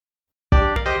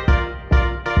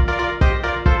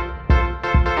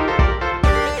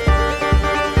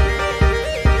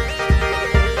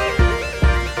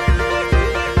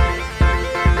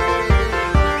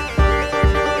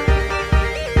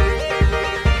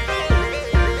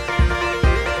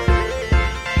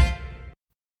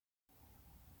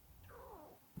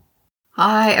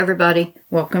Hi, everybody.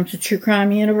 Welcome to True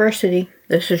Crime University.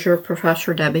 This is your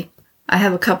Professor Debbie. I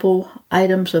have a couple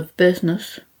items of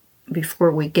business before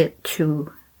we get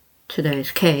to today's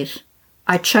case.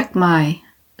 I checked my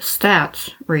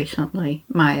stats recently.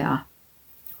 My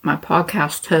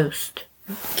podcast host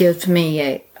gives me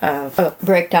a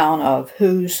breakdown of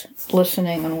who's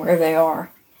listening and where they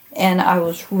are. And I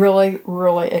was really,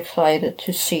 really excited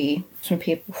to see some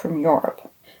people from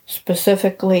Europe,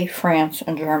 specifically France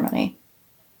and Germany.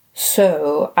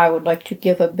 So I would like to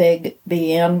give a big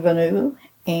bienvenue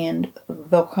and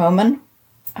willkommen.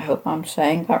 I hope I'm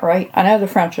saying that right. I know the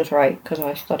French is right because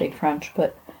I studied French,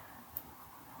 but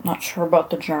I'm not sure about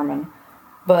the German.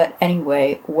 But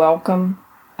anyway, welcome.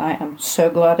 I am so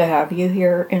glad to have you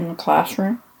here in the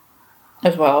classroom,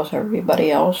 as well as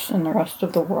everybody else in the rest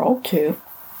of the world too.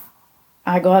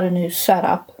 I got a new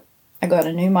setup. I got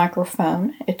a new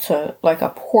microphone. It's like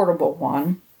a portable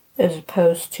one, as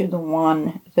opposed to the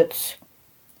one that's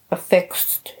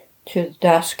affixed to the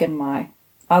desk in my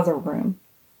other room.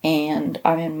 And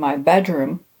I'm in my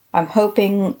bedroom. I'm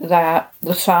hoping that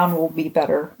the sound will be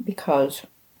better because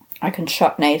I can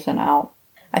shut Nathan out.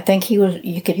 I think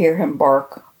you could hear him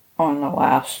bark on the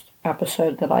last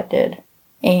episode that I did.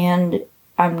 And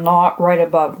I'm not right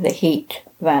above the heat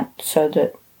vent, so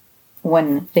that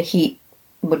when the heat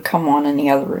would come on in the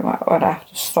other room, I would have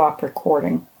to stop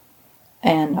recording.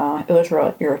 And it was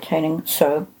really irritating.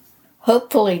 So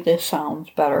hopefully this sounds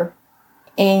better.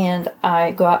 And I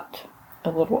got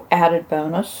a little added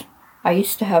bonus. I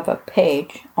used to have a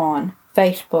page on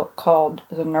Facebook called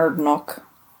The Nerd Nook,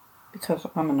 because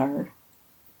I'm a nerd.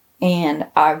 And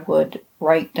I would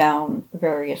write down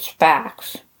various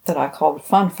facts that I called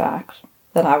fun facts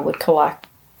that I would collect.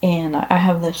 And I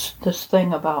have this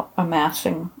thing about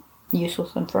amassing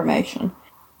useless information.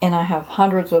 And I have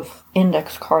hundreds of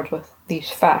index cards with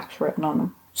these facts written on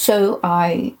them. So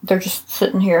they're just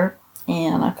sitting here,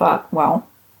 and I thought, well,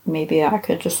 maybe I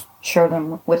could just share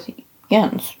them with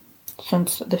Jens,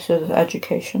 since this is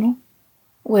educational.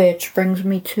 Which brings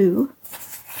me to,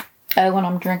 when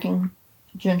I'm drinking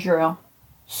ginger ale,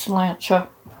 slancha,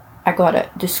 I got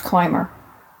a disclaimer.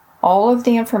 All of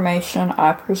the information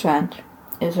I present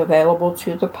is available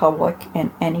to the public,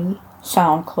 and any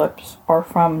sound clips are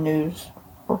from news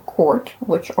or court,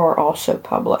 which are also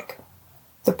public.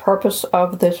 The purpose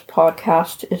of this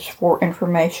podcast is for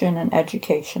information and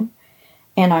education,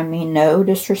 and I mean no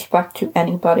disrespect to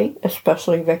anybody,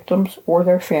 especially victims or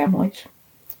their families,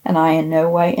 and I in no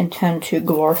way intend to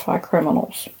glorify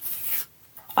criminals.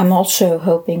 I'm also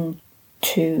hoping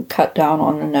to cut down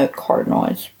on the note card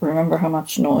noise. Remember how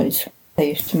much noise they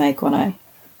used to make when I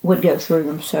would go through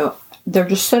them, so they're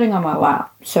just sitting on my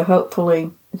lap, so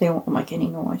hopefully they won't make any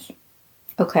noise.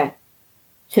 Okay,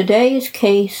 today's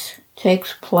case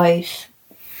takes place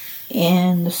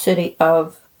in the city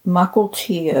of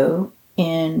Mukilteo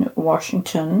in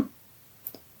Washington,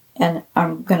 and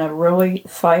I'm going to really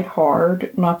fight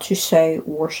hard not to say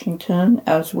Washington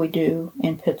as we do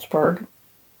in Pittsburgh.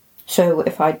 So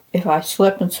if I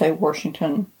slip and say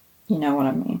Washington, you know what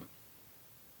I mean.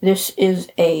 This is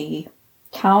a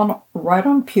town right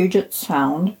on Puget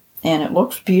Sound, and it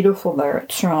looks beautiful there.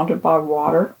 It's surrounded by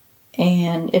water.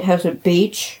 And it has a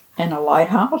beach and a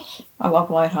lighthouse. I love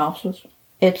lighthouses.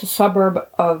 It's a suburb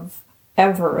of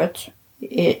Everett.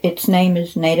 Its name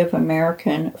is Native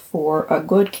American for a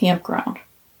good campground.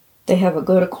 They have a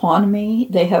good economy.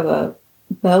 They have a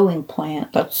Boeing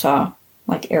plant that's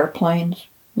like airplanes,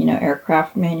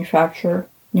 aircraft manufacturer.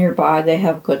 Nearby they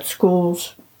have good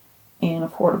schools and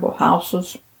affordable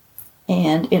houses.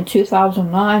 And in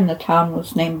 2009, the town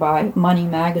was named by Money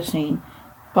Magazine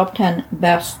top 10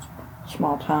 best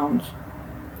small towns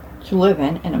to live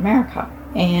in America.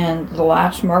 And the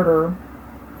last murder,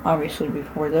 obviously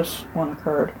before this one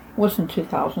occurred, was in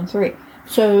 2003.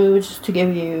 So just to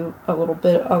give you a little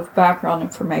bit of background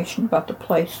information about the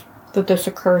place that this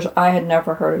occurs, I had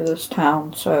never heard of this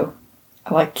town, so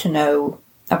I like to know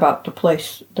about the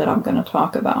place that I'm going to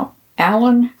talk about.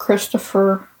 Allen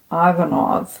Christopher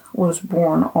Ivanov was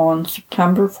born on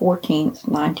September 14th,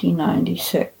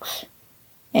 1996.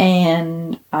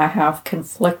 And I have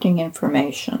conflicting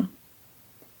information.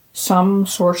 Some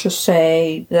sources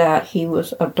say that he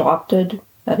was adopted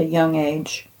at a young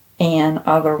age, and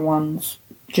other ones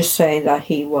just say that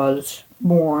he was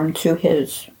born to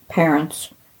his parents.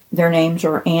 Their names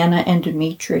are Anna and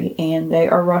Dmitry, and they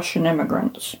are Russian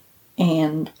immigrants.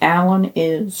 And Allen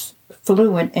is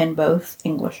fluent in both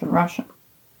English and Russian.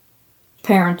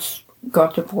 Parents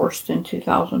got divorced in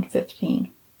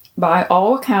 2015. By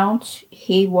all accounts,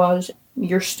 he was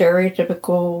your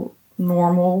stereotypical,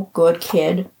 normal, good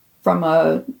kid from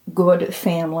a good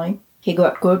family. He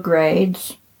got good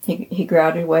grades. He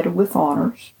graduated with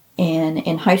honors. And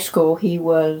in high school, he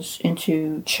was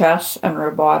into chess and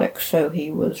robotics, so he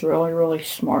was really, really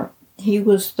smart. He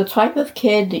was the type of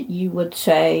kid that you would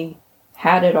say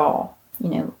had it all.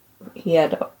 He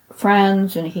had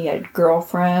friends and he had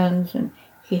girlfriends and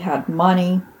he had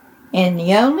money. And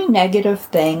the only negative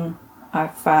thing I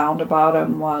found about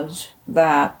him was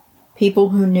that people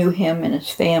who knew him and his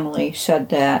family said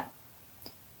that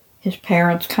his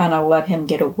parents kind of let him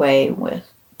get away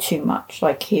with too much,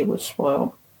 like he was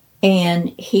spoiled. And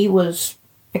he was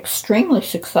extremely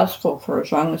successful for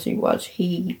as young as he was.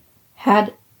 He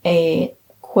had a,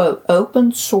 quote,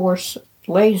 open source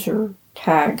laser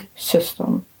tag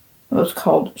system. It was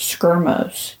called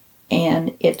Skirmos.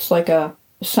 And it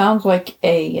sounds like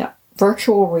a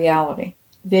virtual reality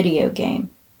video game.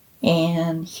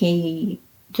 And he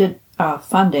did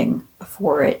funding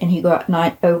for it, and he got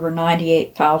over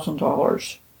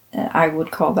 $98,000. I would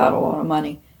call that a lot of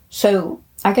money. So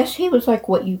I guess he was like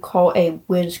what you call a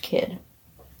whiz kid.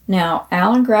 Now,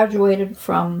 Allen graduated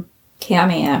from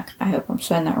Kamiak, I hope I'm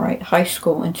saying that right, high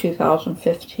school in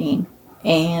 2015.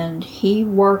 And he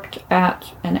worked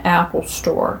at an Apple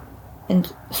store,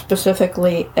 and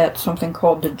specifically at something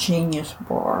called the Genius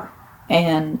Bar.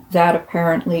 And that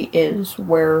apparently is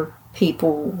where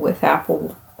people with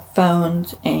Apple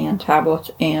phones and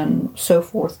tablets and so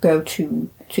forth go to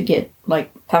get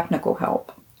like technical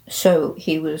help. So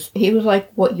he was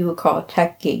like what you would call a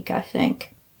tech geek, I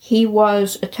think. He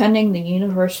was attending the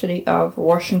University of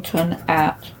Washington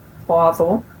at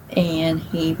Bothell, and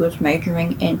he was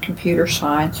majoring in computer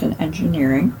science and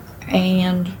engineering.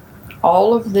 And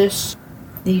all of these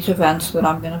events that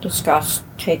I'm going to discuss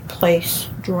take place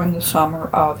during the summer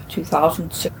of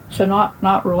 2006. So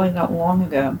not really that long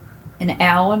ago. And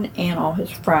Allen and all his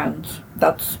friends,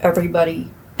 that's everybody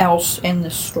else in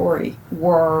this story,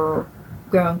 were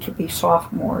going to be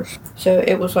sophomores. So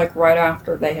it was like right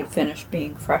after they had finished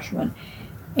being freshmen.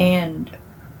 And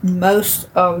most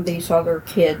of these other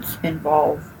kids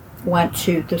involved went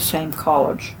to the same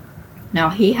college. Now,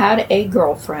 he had a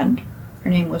girlfriend.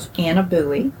 Her name was Anna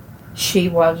Bowie. She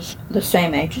was the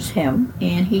same age as him,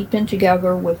 and he'd been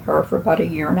together with her for about a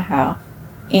year and a half.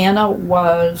 Anna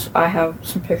I have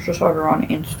some pictures of her on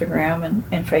Instagram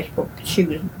and Facebook. She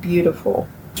was beautiful,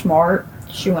 smart.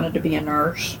 She wanted to be a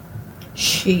nurse.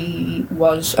 She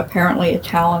was apparently a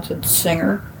talented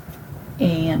singer,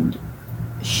 and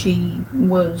she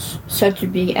was said to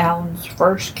be Allen's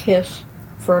first kiss,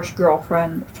 first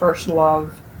girlfriend, first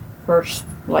love, first,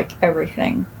 like,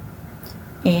 everything.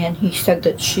 And he said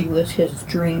that she was his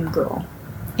dream girl.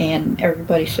 And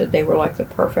everybody said they were like the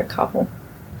perfect couple.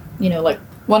 Like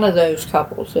one of those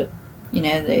couples that,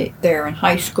 they're in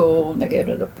high school and they go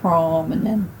to the prom and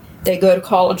then they go to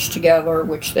college together,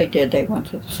 which they did. They went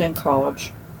to the same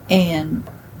college. And,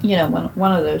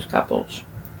 one of those couples.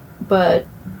 But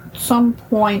some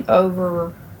point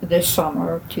over this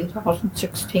summer of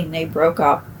 2016, they broke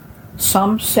up.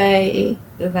 Some say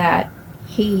that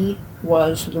he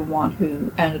was the one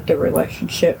who ended the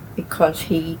relationship because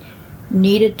he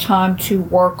needed time to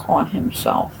work on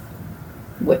himself,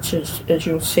 which is, as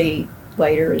you'll see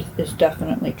later, is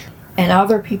definitely true. And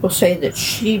other people say that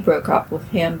she broke up with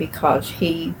him because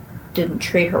he didn't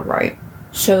treat her right.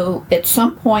 So at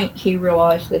some point he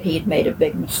realized that he had made a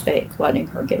big mistake letting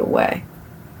her get away,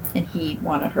 and he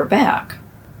wanted her back.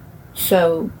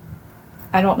 So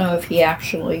I don't know if he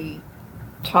actually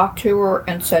talked to her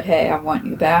and said, hey, I want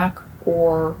you back,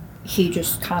 or he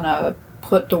just kind of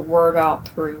put the word out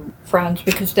through friends,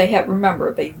 because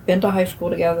remember, they've been to high school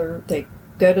together, they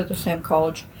go to the same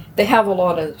college, they have a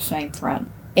lot of the same friends.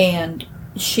 And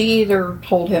she either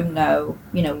told him, no,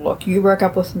 look, you broke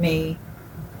up with me,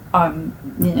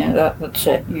 that's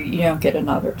it, you don't get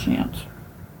another chance.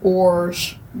 Or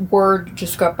word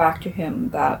just got back to him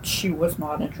that she was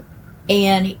not interested.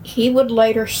 And he would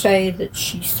later say that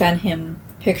she sent him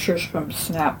pictures from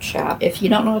Snapchat. If you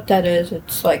don't know what that is,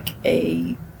 it's like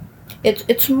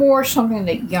it's more something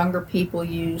that younger people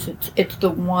use. It's the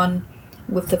one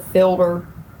with the filter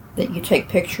that you take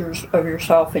pictures of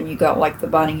yourself and you got like the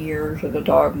bunny ears or the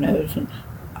dog nose. And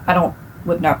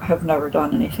I have never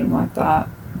done anything like that.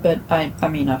 But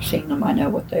I've seen them, I know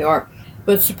what they are.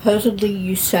 But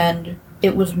supposedly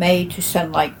it was made to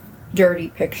send like dirty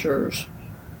pictures.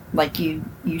 Like you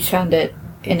send it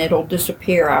and it'll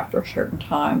disappear after a certain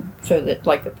time so that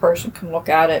like the person can look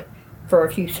at it for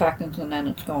a few seconds and then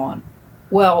it's gone.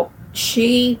 Well,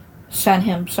 she sent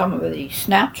him some of these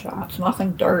Snapshots,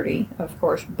 nothing dirty, of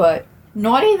course, but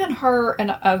not even her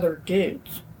and other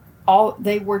dudes.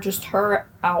 They were just her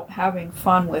out having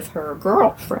fun with her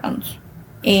girlfriends.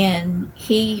 And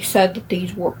he said that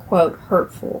these were, quote,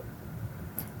 hurtful,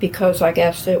 because I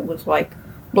guess it was like,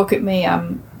 look at me,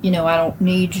 I don't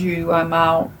need you, I'm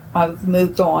out, I've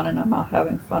moved on, and I'm out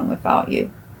having fun without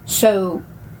you. So,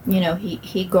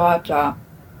 he got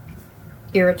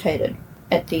irritated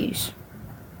at these.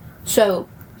 So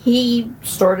he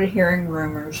started hearing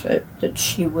rumors that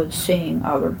she was seeing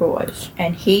other boys,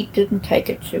 and he didn't take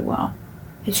it too well.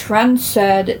 His friend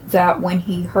said that when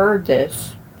he heard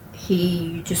this,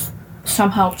 he just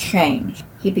somehow changed.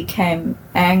 He became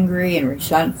angry and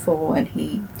resentful, and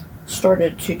he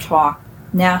started to talk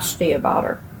nasty about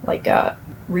her, like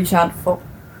resentful,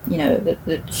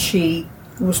 that she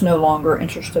was no longer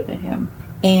interested in him.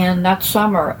 And that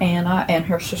summer, Anna and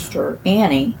her sister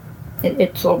Annie,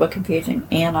 it's a little bit confusing,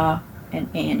 Anna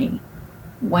and Annie,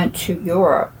 went to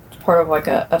Europe. It's part of like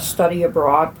a study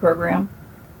abroad program.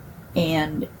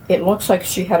 And it looks like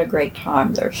she had a great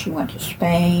time there. She went to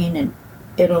Spain and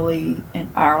Italy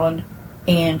and Ireland,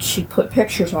 and she put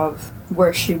pictures of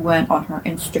where she went on her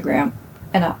Instagram.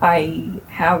 And I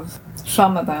have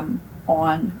some of them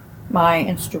on my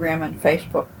Instagram and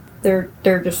Facebook.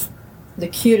 They're just the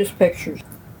cutest pictures,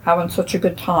 having such a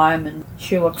good time, and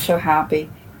she looks so happy.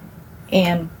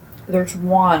 And there's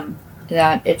one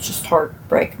that it's just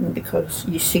heartbreaking because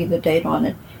you see the date on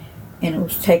it, and it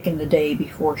was taken the day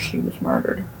before she was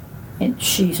murdered. And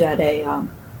she's at a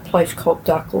place called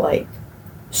Duck Lake.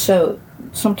 So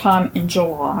sometime in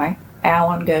July,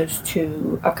 Allen goes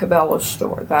to a Cabela's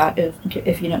store. That is,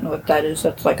 if you don't know what that is,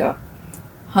 that's like a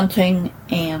hunting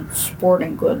and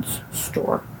sporting goods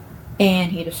store.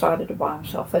 And he decided to buy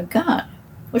himself a gun,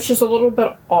 which is a little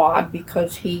bit odd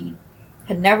because he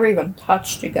had never even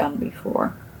touched a gun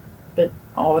before. But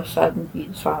all of a sudden he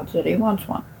decides that he wants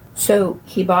one. So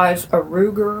he buys a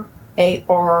Ruger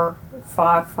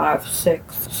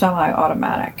AR-556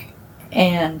 semi-automatic.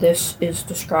 And this is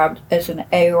described as an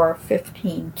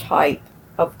AR-15 type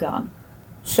of gun.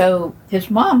 So his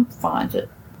mom finds it.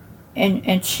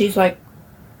 And she's like,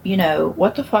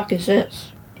 what the fuck is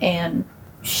this? And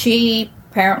she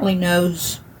apparently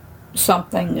knows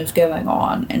something is going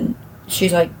on. And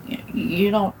she's like,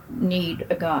 you don't need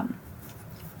a gun.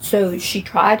 So she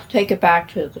tried to take it back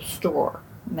to the store,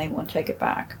 and they wouldn't take it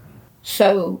back.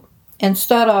 So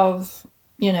instead of,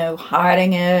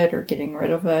 hiding it or getting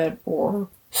rid of it or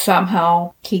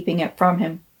somehow keeping it from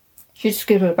him, she just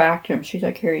gives it back to him. She's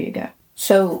like, here you go.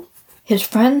 So his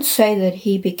friends say that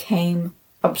he became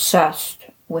obsessed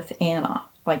with Anna,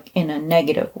 like in a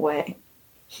negative way.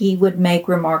 He would make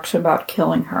remarks about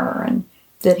killing her and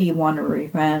that he wanted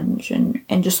revenge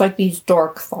and just like these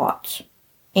dark thoughts.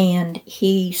 And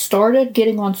he started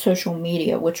getting on social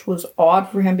media, which was odd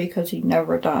for him because he'd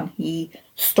never done. He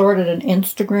started an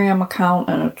Instagram account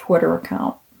and a Twitter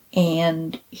account.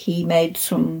 And he made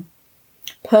some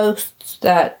posts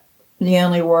that the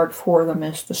only word for them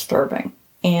is disturbing.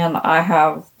 And I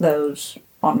have those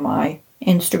on my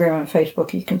Instagram and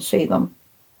Facebook. You can see them.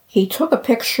 He took a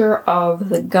picture of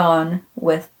the gun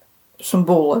with some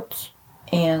bullets.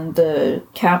 And the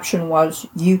caption was,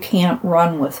 "You can't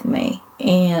run with me."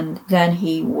 And then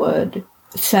he would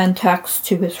send texts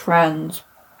to his friends,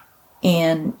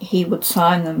 and he would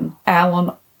sign them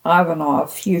Allen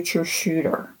Ivanov, future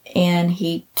shooter. And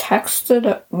he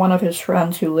texted one of his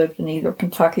friends who lived in either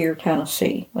Kentucky or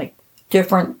Tennessee. Like,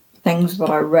 different things that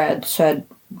I read said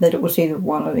that it was either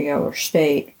one or the other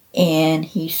state. And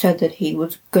he said that he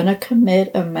was going to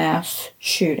commit a mass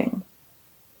shooting.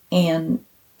 And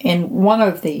in one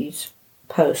of these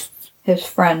posts, his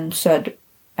friend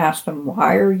asked him,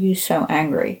 "Why are you so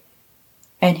angry?"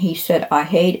 And he said, "I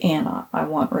hate Anna. I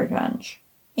want revenge."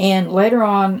 And later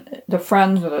on, the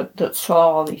friends that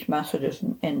saw all these messages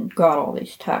and got all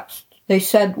these texts, they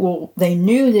said, well, they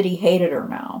knew that he hated her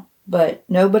now, but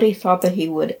nobody thought that he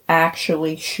would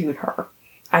actually shoot her.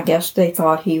 I guess they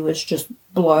thought he was just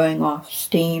blowing off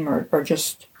steam or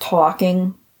just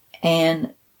talking.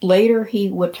 And later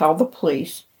he would tell the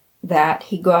police that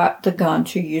he got the gun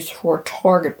to use for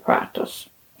target practice,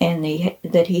 and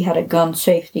that he had a gun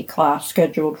safety class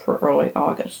scheduled for early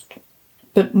August.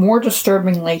 But more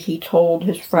disturbingly, he told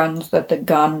his friends that the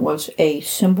gun was a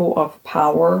symbol of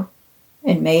power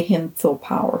and made him feel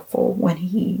powerful when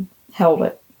he held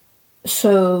it.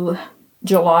 So,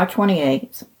 July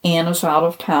 28th, Anna's out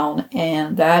of town,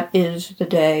 and that is the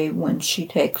day when she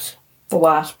takes the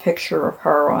last picture of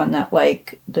her on that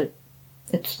lake.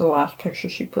 It's the last picture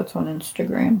she puts on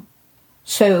Instagram.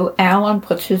 So Allen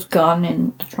puts his gun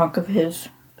in the trunk of his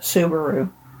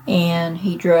Subaru, and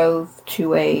he drove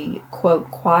to a,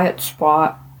 quote, quiet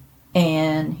spot,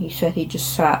 and he said he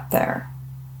just sat there.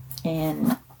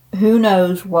 And who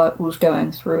knows what was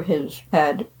going through his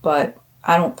head, but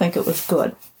I don't think it was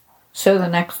good. So the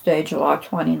next day, July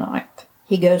 29th,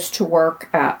 he goes to work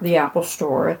at the Apple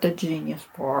store at the Genius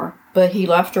Bar, but he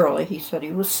left early. He said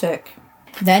he was sick.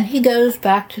 Then he goes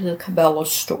back to the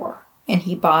Cabela's store, and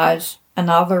he buys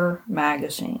another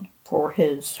magazine for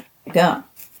his gun.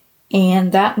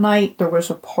 And that night, there was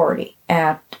a party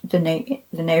at the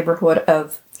neighborhood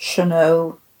of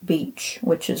Chino Beach,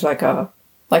 which is like a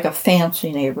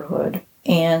fancy neighborhood.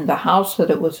 And the house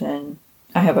that it was in,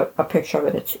 I have a picture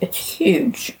of it. It's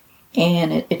huge.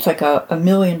 And it's like a $1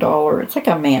 million, it's like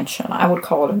a mansion. I would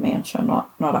call it a mansion,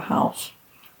 not a house.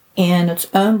 And it's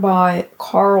owned by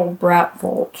Carl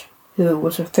Bratvold, who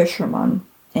was a fisherman,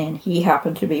 and he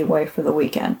happened to be away for the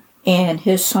weekend. And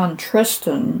his son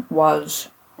Tristan was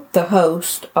the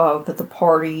host of the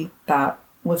party that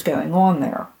was going on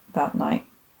there that night.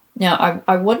 Now,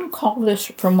 I wouldn't call this,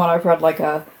 from what I've read, like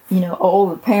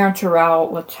the parents are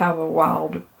out, let's have a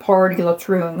wild party, let's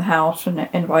ruin the house and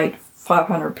invite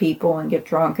 500 people and get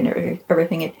drunk and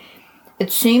everything.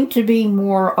 It seemed to be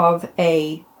more of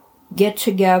a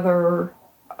get-together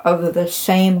of the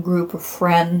same group of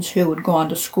friends who had gone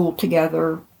to school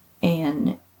together.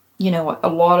 And, a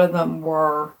lot of them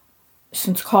were,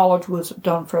 since college was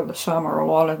done for the summer, a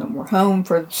lot of them were home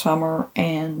for the summer.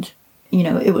 And,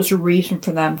 it was a reason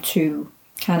for them to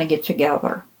kind of get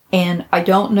together. And I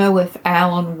don't know if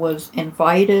Allen was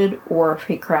invited or if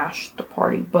he crashed the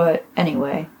party. But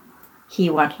anyway, he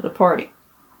went to the party.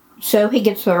 So he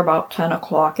gets there about 10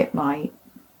 o'clock at night.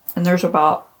 And there's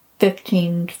about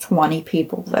 15 to 20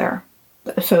 people there.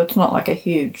 So it's not like a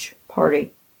huge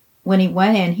party. When he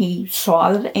went in, he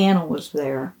saw that Anna was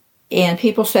there. And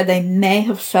people said they may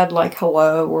have said like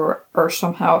hello or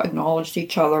somehow acknowledged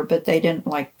each other, but they didn't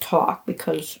like talk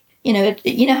because, you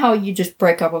know how you just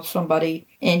break up with somebody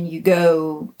and you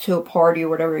go to a party or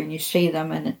whatever and you see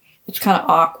them and it's kind of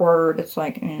awkward. It's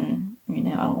like,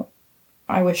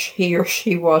 I wish he or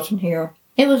she wasn't here.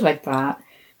 It was like that.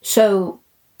 So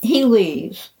he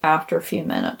leaves after a few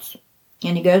minutes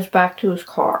and he goes back to his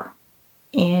car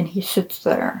and he sits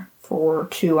there for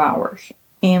 2 hours.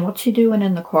 And what's he doing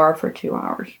in the car for 2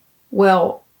 hours?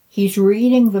 Well, he's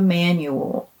reading the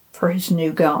manual for his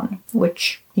new gun,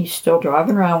 which he's still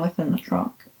driving around with in the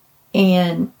trunk.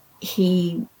 And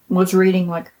he was reading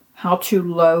like how to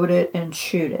load it and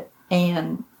shoot it.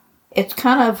 And it's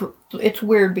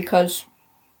weird because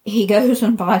he goes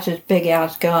and buys his big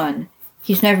ass gun.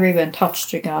 He's never even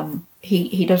touched a gun.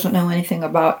 He doesn't know anything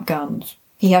about guns.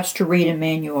 He has to read a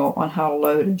manual on how to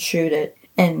load and shoot it.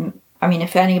 And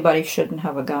if anybody shouldn't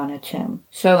have a gun, it's him.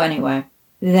 So anyway,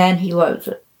 then he loads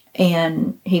it.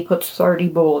 And he puts 30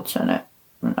 bullets in it.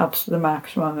 And that's the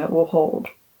maximum it will hold.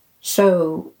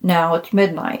 So now it's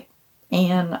midnight.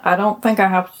 And I don't think I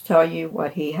have to tell you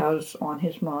what he has on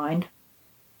his mind.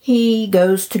 He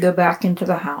goes to go back into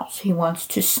the house. He wants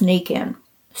to sneak in.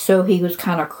 So he was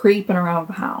kind of creeping around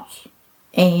the house.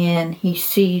 And he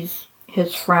sees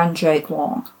his friend Jake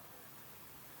Long.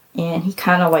 And he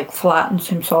kind of like flattens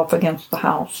himself against the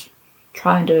house,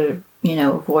 trying to,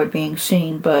 avoid being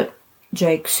seen. But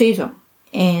Jake sees him.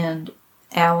 And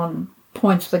Allen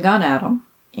points the gun at him.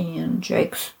 And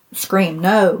Jake screamed,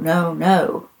 "No, no,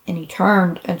 no." And he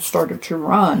turned and started to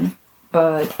run.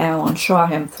 But Allen shot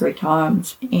him 3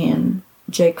 times. And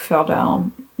Jake fell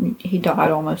down. He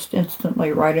died almost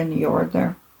instantly right in the yard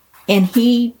there. And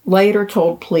he later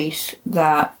told police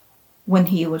that when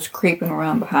he was creeping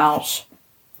around the house,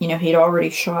 he'd already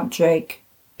shot Jake.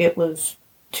 It was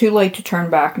too late to turn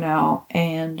back now,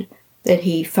 and that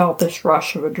he felt this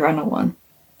rush of adrenaline,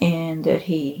 and that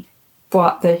he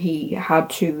thought that he had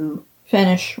to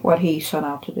finish what he set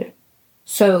out to do.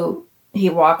 So he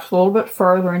walks a little bit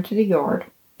further into the yard,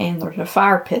 and there's a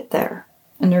fire pit there.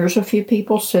 And there's a few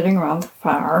people sitting around the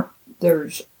fire.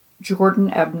 There's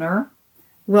Jordan Ebner,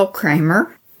 Will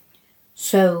Kramer.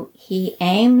 So he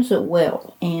aims at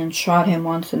Will and shot him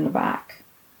once in the back.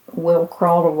 Will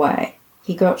crawled away.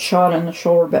 He got shot in the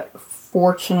shoulder, but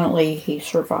fortunately he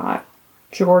survived.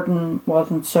 Jordan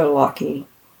wasn't so lucky.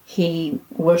 He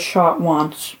was shot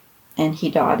once and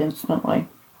he died instantly.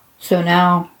 So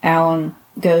now Allen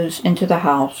goes into the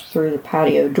house through the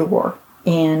patio door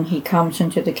and he comes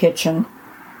into the kitchen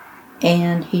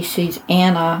and he sees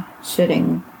Anna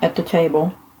sitting at the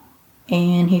table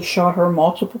and he shot her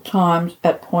multiple times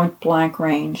at point blank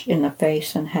range in the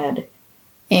face and head.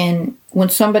 And when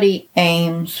somebody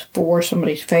aims for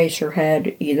somebody's face or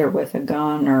head, either with a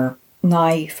gun or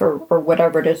knife or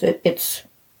whatever it is, it's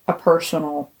a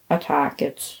personal attack.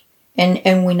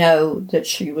 And we know that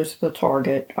she was the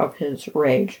target of his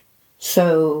rage.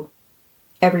 So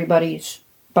everybody's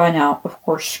by now, of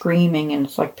course, screaming, and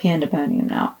it's like pandemonium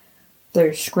now.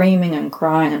 They're screaming and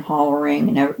crying and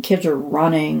hollering, and kids are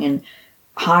running and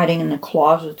hiding in the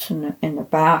closets in the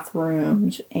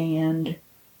bathrooms, and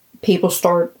people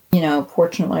start,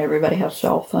 fortunately everybody has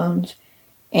cell phones,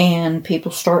 and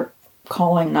people start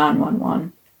calling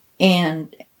 911.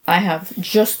 And I have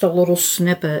just a little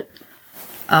snippet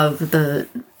of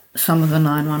some of the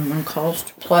 911 calls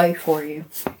to play for you.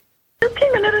 Just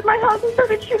came into my house and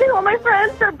started shooting all my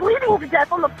friends. They're bleeding to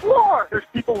death on the floor. There's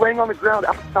people laying on the ground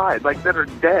outside, that are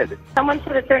dead. Someone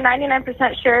said that they're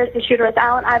 99% sure the shooter is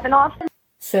Allen Ivanov.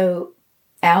 So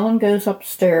Allen goes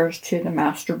upstairs to the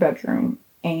master bedroom,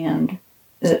 and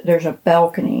there's a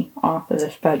balcony off of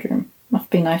this bedroom. Must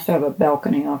be nice to have a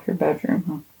balcony off your bedroom,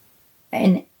 huh?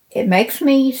 And it makes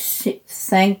me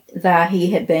think that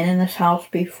he had been in this house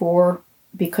before,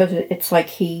 because it's like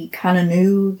he kind of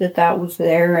knew that was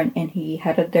there, and he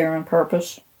had it there on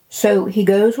purpose. So he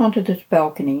goes onto this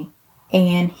balcony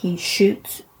and he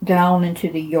shoots down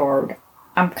into the yard.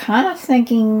 I'm kind of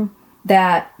thinking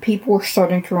that people were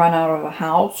starting to run out of the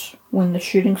house when the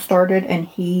shooting started, and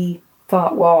he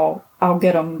thought, well, I'll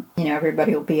get them,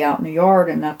 everybody will be out in the yard,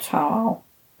 and that's how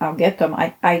I'll get them.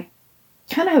 I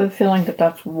kind of have a feeling that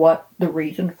that's what the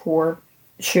reason for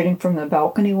shooting from the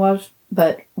balcony was.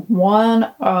 But one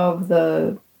of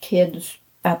the kids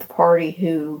at the party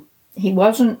he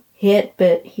wasn't hit,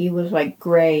 but he was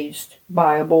grazed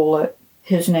by a bullet.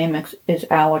 His name is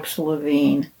Alex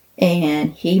Levine,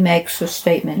 and he makes a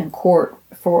statement in court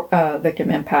for a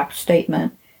victim impact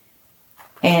statement,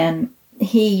 and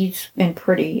he's in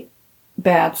pretty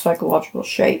bad psychological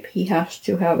shape. He has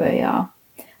to have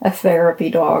a therapy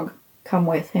dog come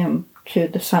with him to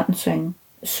the sentencing.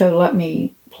 So let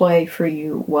me play for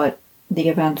you what the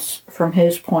events from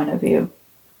his point of view.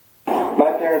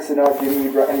 My parents did not give me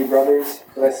any brothers,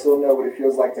 but I still know what it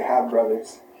feels like to have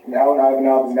brothers. And Allen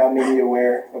Ivanov has now made me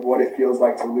aware of what it feels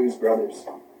like to lose brothers.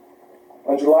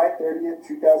 On July 30th,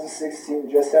 2016,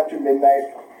 just after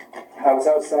midnight, I was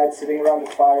outside sitting around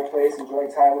the fireplace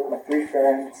enjoying time with my 3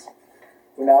 friends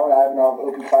when Allen Ivanov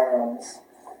opened fire on us.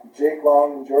 Jake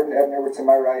Long and Jordan Ebner were to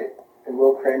my right, and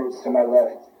Will Kramer was to my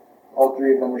left. All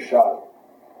 3 of them were shot.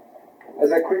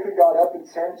 As I quickly got up and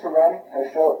turned to run, I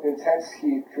felt intense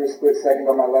heat for a split second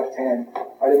on my left hand.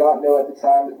 I did not know at the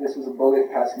time that this was a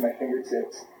bullet passing my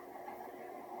fingertips.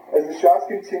 As the shots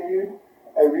continued,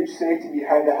 I reached safety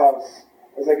behind the house.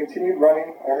 As I continued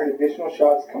running, I heard additional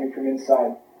shots coming from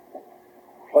inside.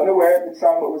 Unaware at the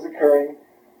time what was occurring,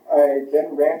 I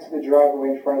then ran to the driveway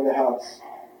in front of the house.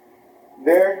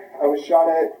 There, I was shot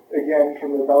at again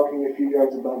from the balcony a few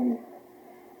yards above me.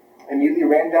 I immediately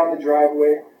ran down the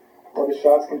driveway while the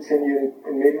shots continued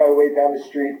and made my way down the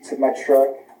street to my truck,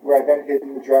 where I then hid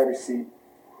in the driver's seat.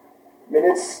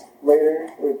 Minutes later,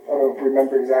 I don't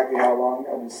remember exactly how long,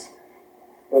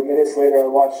 but minutes later I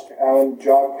watched Allen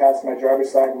jog past my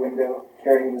driver's side window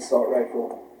carrying an assault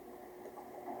rifle.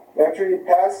 After he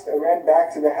passed, I ran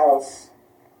back to the house,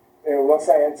 and once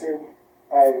I entered,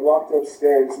 I walked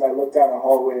upstairs and I looked down a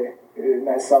hallway, and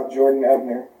I saw Jordan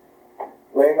Ebner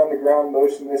laying on the ground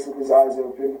motionless with his eyes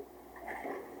open.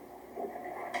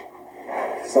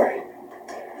 Sorry.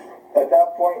 At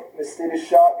that point, in a state of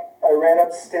shock, I ran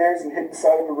upstairs and hid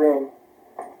inside of a room.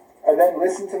 I then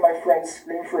listened to my friends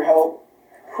scream for help,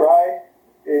 cry,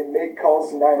 and make calls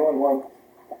to 911.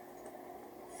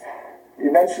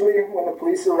 Eventually, when the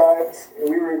police arrived and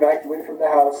we were evacuated from the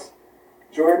house,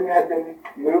 Jordan had been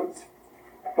moved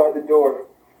by the door,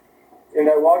 and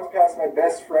I walked past my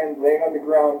best friend laying on the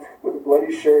ground with a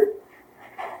bloody shirt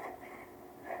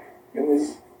and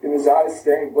his eyes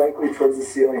staring blankly towards the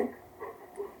ceiling.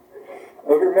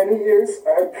 Over many years,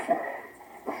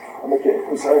 I'm okay,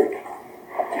 I'm sorry.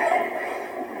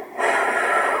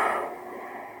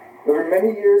 Over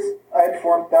many years, I had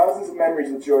formed thousands of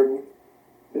memories with Jordan,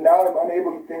 but now I'm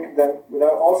unable to think of them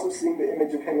without also seeing the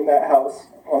image of him in that house,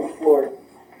 on the floor.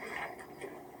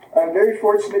 I'm very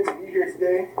fortunate to be here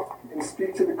today and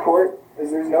speak to the court,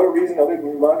 as there's no reason other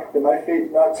than luck that my fate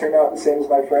did not turn out the same as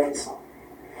my friends.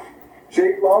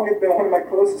 Jake Long had been one of my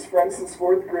closest friends since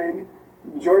 4th grade.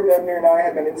 Jordan Ebner and I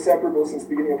had been inseparable since the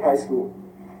beginning of high school.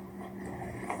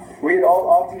 We had all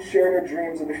often shared our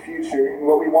dreams of the future and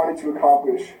what we wanted to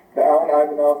accomplish, but Allen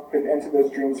Ivanov put an end to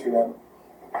those dreams for them.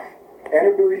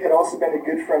 Anna Bowie had also been a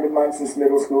good friend of mine since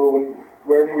middle school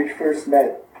when we first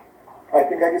met. I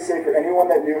think I can say for anyone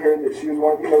that knew her that she was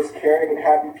one of the most caring and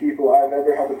happy people I've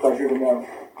ever had the pleasure to know.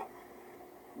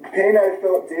 The pain I have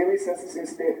felt daily since this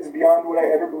incident is beyond what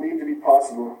I ever believed to be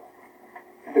possible.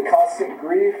 The constant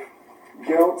grief,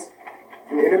 guilt,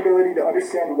 and the inability to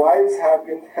understand why this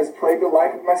happened has plagued the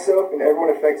life of myself and everyone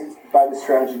affected by this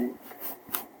tragedy.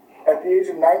 At the age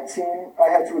of 19, I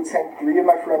had to attend 3 of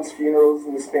my friends' funerals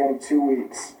in the span of 2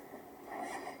 weeks.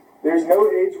 There is no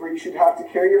age where you should have to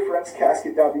carry your friend's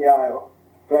casket down the aisle,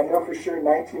 but I know for sure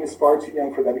 19 is far too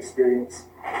young for that experience.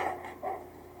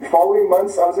 The following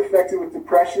months, I was affected with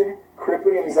depression,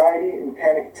 crippling anxiety, and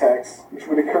panic attacks, which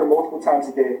would occur multiple times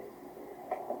a day.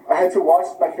 I had to watch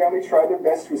as my family try their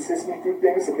best to assist me through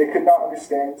things that they could not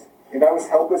understand, and I was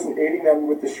helpless in aiding them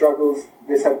with the struggles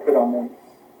this had put on them.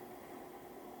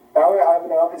 Allen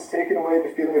Ivanov has taken away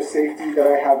the feeling of safety that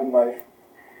I have in life.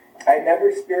 I had never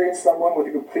experienced someone with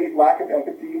a complete lack of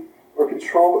empathy or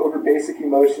control over basic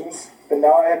emotions, but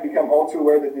now I have become all too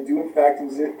aware that they do in fact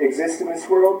exist in this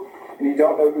world, and you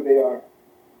don't know who they are.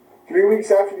 3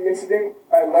 weeks after the incident,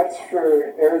 I left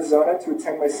for Arizona to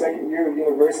attend my second year of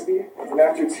university, and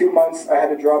after 2 months, I had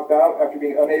to drop out after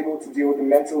being unable to deal with the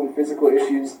mental and physical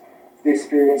issues the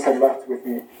experience had left with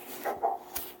me.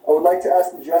 I would like to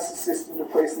ask the justice system to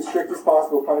place the strictest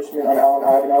possible punishment on Allen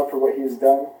Ivanov for what he has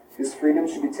done. His freedom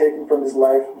should be taken from his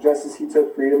life, just as he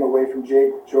took freedom away from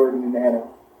Jake, Jordan, and Anna.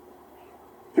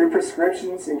 Through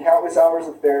prescriptions and countless hours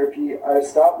of therapy, I have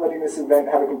stopped letting this event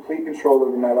have a complete control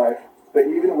over my life. But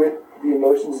even with the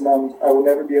emotions numbed, I will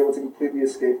never be able to completely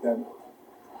escape them.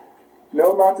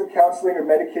 No amount of counseling or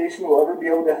medication will ever be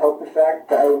able to help the fact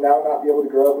that I will now not be able to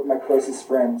grow up with my closest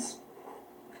friends.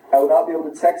 I will not be able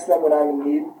to text them when I'm in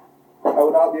need. I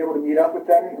will not be able to meet up with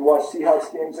them and watch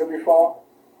Seahawks games every fall.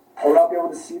 I will not be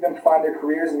able to see them find their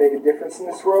careers and make a difference in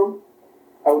this world.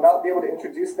 I will not be able to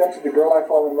introduce them to the girl I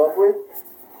fall in love with.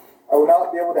 I will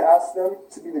not be able to ask them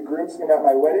to be the groomsmen at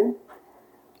my wedding.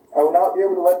 I will not be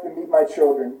able to let them meet my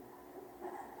children.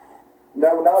 And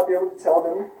I will not be able to tell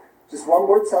them, just one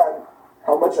more time,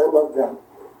 how much I love them.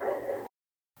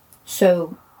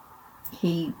 So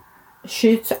he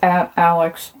shoots at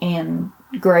Alex and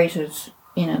grazes,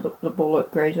 the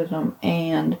bullet grazes him.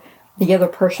 And the other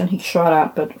person he shot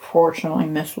at but fortunately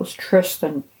missed was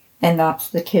Tristan. And that's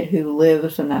the kid who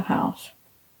lives in that house.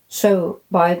 So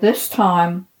by this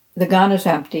time, the gun is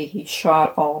empty. He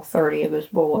shot all 30 of his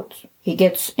bullets. He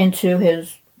gets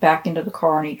back into the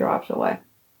car and he drives away.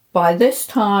 By this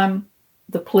time,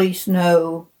 the police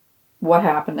know what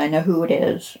happened. They know who it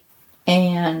is.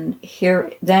 And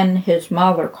then his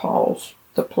mother calls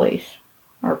the police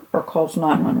or calls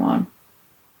 911.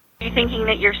 Are you thinking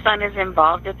that your son is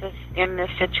involved in this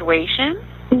situation?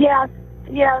 Yes.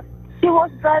 He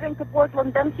was driving to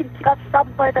Portland, then he got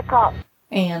stopped by the cops.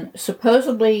 And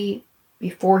supposedly,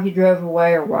 before he drove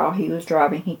away or while he was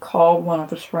driving, he called one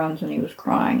of his friends and he was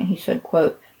crying. And he said,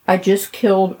 quote, "I just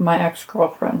killed my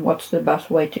ex-girlfriend. What's the best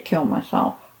way to kill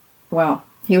myself?" Well,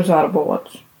 he was out of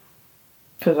bullets,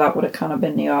 because that would have kind of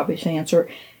been the obvious answer.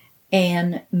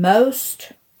 And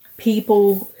most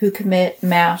people who commit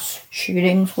mass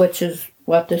shootings, which is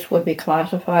what this would be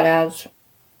classified as,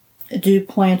 do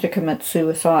plan to commit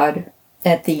suicide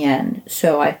at the end.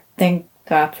 So I think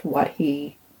that's what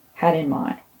he had in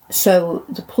mind. So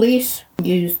the police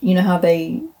use, how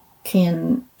they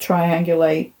can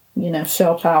triangulate,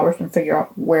 cell towers and figure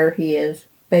out where he is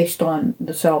based on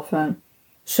the cell phone.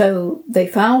 So they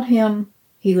found him.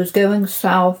 He was going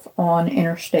south on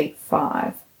Interstate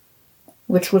 5,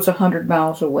 which was 100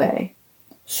 miles away.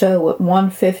 So at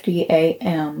 1:50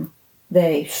 a.m.,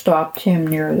 they stopped him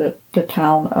near the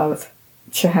town of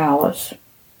Chehalis.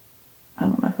 I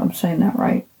don't know if I'm saying that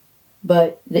right.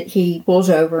 But that he pulls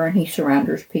over and he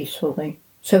surrenders peacefully.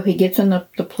 So he gets in the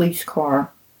police car,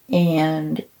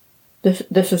 and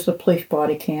this is the police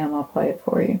body cam. I'll play it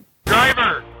for you.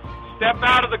 Driver, step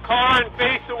out of the car and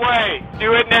face away.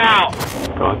 Do it now.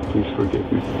 God, please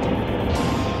forgive me.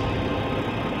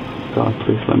 God,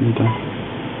 please let me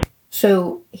die.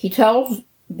 So he tells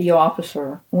the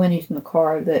officer when he's in the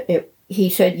car that he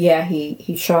said, yeah,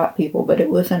 he shot people, but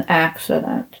it was an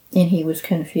accident, and he was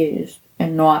confused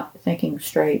and not thinking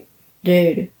straight.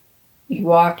 Dude, you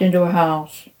walked into a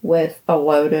house with a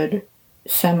loaded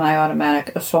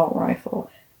semi-automatic assault rifle.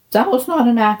 That was not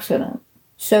an accident.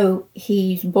 So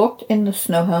he's booked in the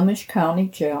Snohomish County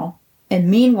Jail, and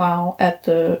meanwhile at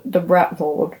the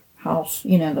Bratvold house,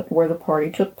 where the party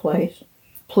took place,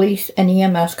 police and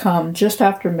EMS come just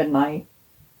after midnight,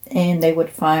 and they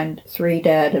would find 3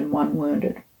 dead and 1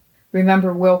 wounded.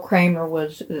 Remember, Will Kramer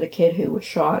was the kid who was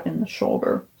shot in the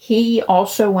shoulder. He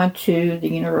also went to the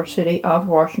University of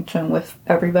Washington with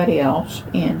everybody else,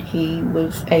 and he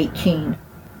was 18.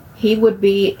 He would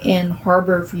be in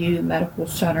Harbor View Medical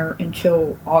Center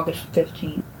until August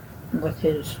 15th with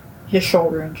his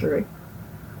shoulder injury.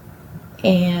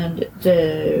 And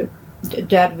the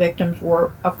Dead victims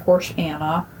were, of course,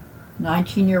 Anna,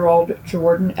 19-year-old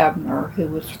Jordan Ebner, who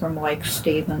was from Lake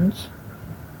Stevens,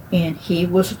 and he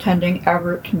was attending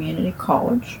Everett Community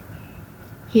College.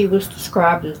 He was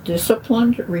described as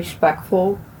disciplined,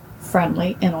 respectful,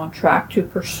 friendly, and on track to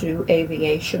pursue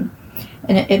aviation.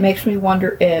 And it makes me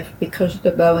wonder if, because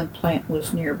the Boeing plant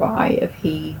was nearby, if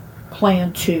he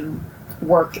planned to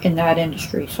work in that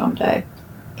industry someday.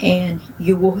 And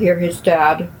you will hear his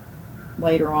dad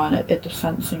later on at the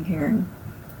sentencing hearing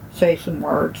say some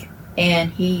words.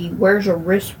 And he wears a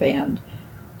wristband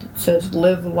that says,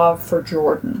 "Live love for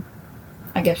Jordan."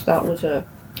 I guess that was a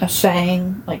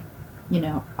saying, like,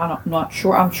 I'm not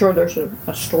sure. I'm sure there's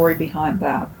a story behind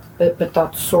that. But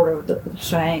that's sort of the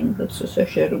saying that's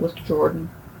associated with Jordan.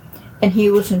 And he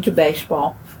was into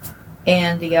baseball.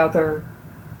 And the other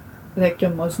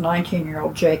victim was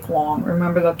 19-year-old Jake Long.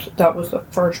 Remember, that was the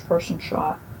first person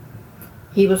shot.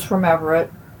 He was from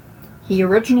Everett. He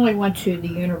originally went to the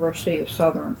University of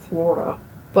Southern Florida,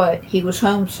 but he was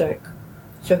homesick,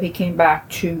 so he came back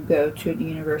to go to the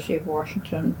University of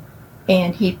Washington.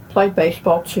 And he played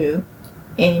baseball too.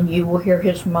 And you will hear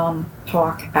his mom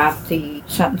talk at the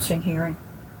sentencing hearing.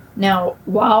 Now,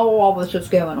 while all this is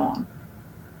going on,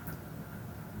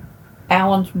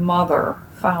 Allen's mother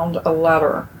found a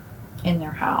letter in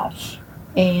their house.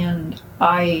 And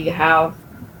I have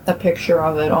a picture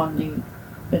of it on the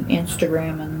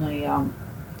Instagram and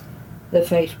the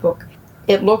Facebook.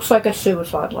 It looks like a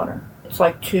suicide letter. It's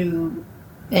like it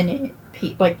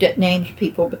names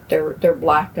people, but they're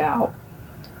blacked out.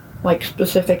 Like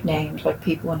specific names, like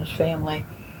people in his family.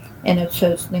 And it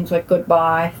says things like,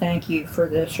 "Goodbye, thank you for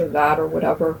this or that," or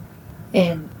whatever.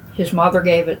 And his mother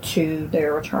gave it to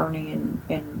their attorney, and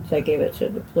they gave it to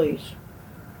the police.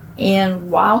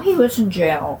 And while he was in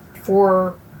jail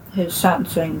for his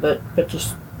sentencing, but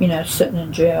just, sitting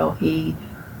in jail, he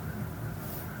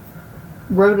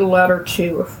wrote a letter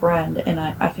to a friend, and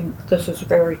I think this is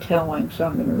very telling, so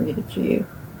I'm going to read it to you.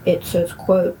 It says,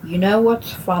 quote, "You know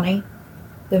what's funny?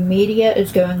 The media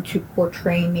is going to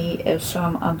portray me as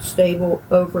some unstable,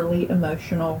 overly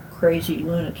emotional, crazy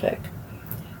lunatic.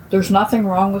 There's nothing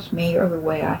wrong with me or the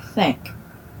way I think.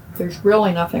 There's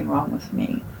really nothing wrong with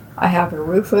me. I have a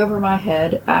roof over my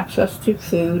head, access to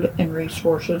food and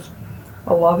resources,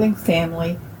 a loving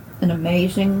family, an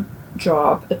amazing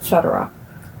job, etc.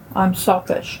 I'm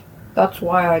selfish. That's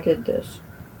why I did this.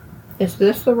 Is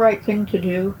this the right thing to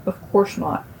do? Of course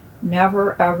not.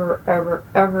 Never, ever, ever,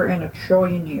 ever in a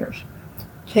trillion years.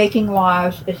 Taking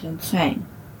lives is insane.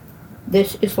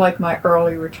 This is like my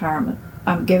early retirement.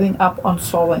 I'm giving up on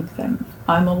solving things.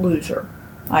 I'm a loser.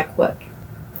 I quit."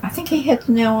 I think he hit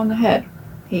the nail on the head.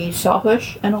 He's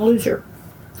selfish and a loser.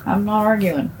 I'm not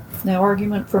arguing. No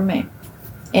argument from me.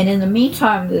 And in the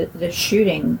meantime, the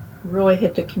shooting really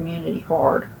hit the community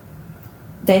hard.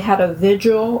 They had a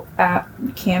vigil at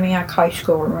Kamiak High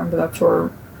School. Remember, that's where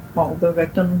all the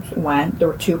victims went. There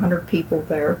were 200 people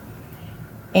there.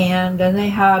 And then they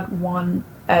had one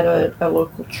at a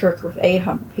local church with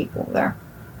 800 people there.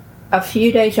 A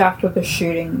few days after the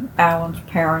shooting, Allen's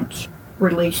parents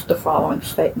released the following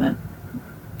statement.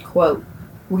 Quote,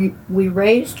 We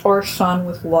raised our son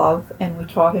with love, and we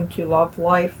taught him to love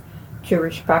life, to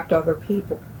respect other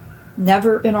people.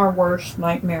 Never in our worst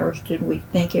nightmares did we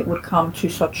think it would come to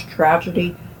such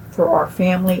tragedy for our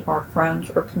family, our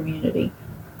friends, or community.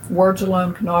 Words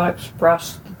alone cannot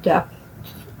express the depth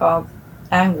of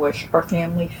anguish our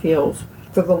family feels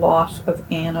for the loss of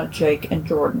Anna, Jake, and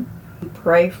Jordan. We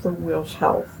pray for Will's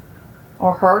health.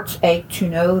 Our hearts ache to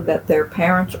know that their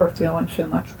parents are feeling so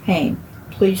much pain.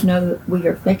 Please know that we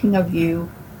are thinking of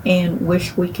you and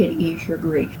wish we could ease your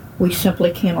grief. We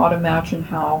simply cannot imagine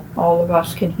how all of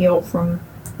us can heal from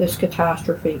this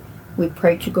catastrophe. We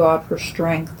pray to God for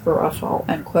strength for us all."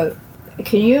 End quote.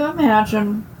 Can you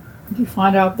imagine if you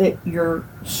find out that your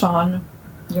son,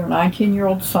 your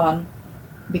 19-year-old son,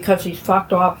 because he's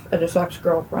fucked off at his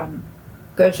ex-girlfriend,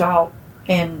 goes out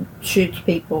and shoots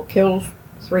people, kills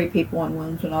 3 people and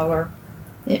wounds another?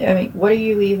 I mean, what do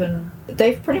you even...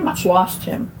 They've pretty much lost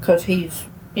him because he's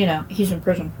in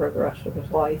prison for the rest of his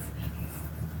life.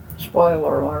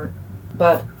 Spoiler alert.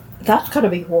 But that's got to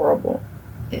be horrible.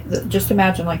 Just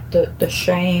imagine, like, the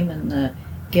shame and the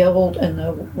guilt and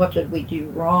the what did we do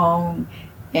wrong.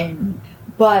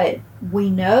 But we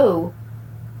know,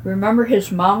 remember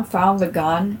his mom found the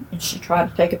gun and she tried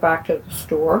to take it back to the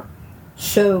store.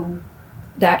 So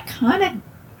that kind of,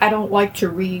 I don't like to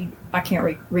read, I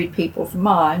can't read people's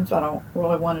minds. I don't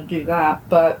really want to do that.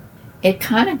 But it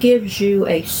kind of gives you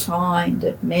a sign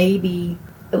that maybe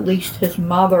at least his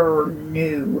mother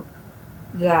knew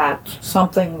that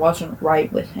something wasn't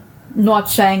right with him. Not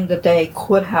saying that they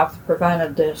could have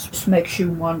prevented this. Just makes you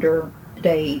wonder, did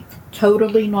they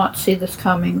totally not see this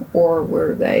coming, or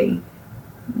were they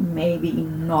maybe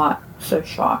not so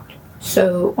shocked?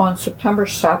 So on September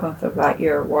 7th of that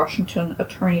year, Washington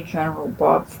Attorney General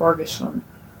Bob Ferguson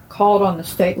called on the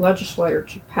state legislature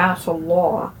to pass a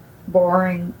law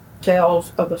barring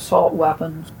sales of assault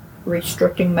weapons,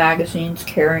 restricting magazines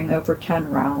carrying over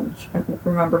 10 rounds.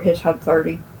 Remember, his had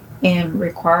 30. And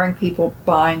requiring people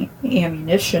buying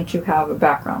ammunition to have a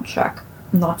background check.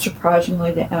 Not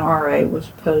surprisingly, the NRA was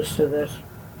opposed to this.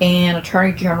 And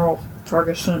Attorney General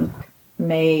Ferguson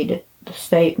made the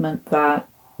statement that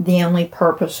the only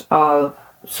purpose of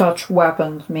such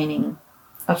weapons, meaning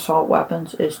assault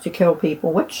weapons, is to kill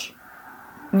people, which,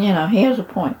 he has a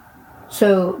point.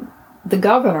 So the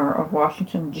governor of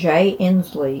Washington, Jay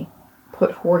Inslee,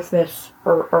 put forth this,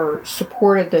 or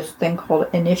supported this thing called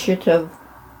Initiative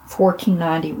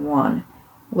 1491,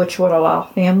 which would allow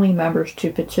family members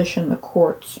to petition the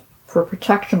courts for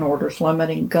protection orders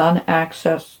limiting gun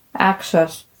access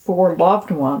for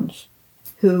loved ones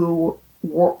who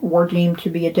were deemed to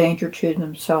be a danger to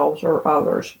themselves or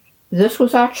others. This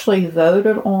was actually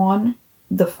voted on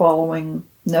the following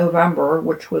November,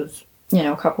 which was,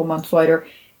 a couple months later,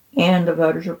 and the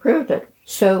voters approved it.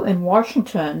 So in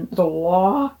Washington, the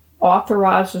law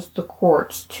authorizes the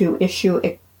courts to issue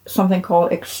something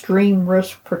called extreme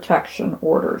risk protection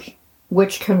orders,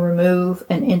 which can remove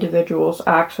an individual's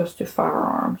access to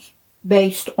firearms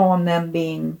based on them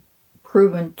being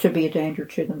proven to be a danger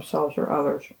to themselves or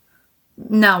others.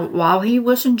 Now, while he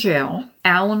was in jail,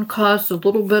 Allen caused a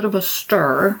little bit of a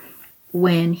stir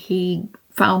when he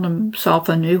found himself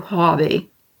a new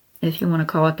hobby, if you want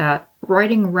to call it that,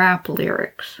 writing rap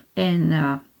lyrics.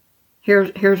 And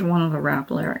here's one of the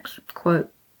rap lyrics.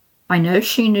 Quote, "I know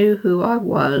she knew who I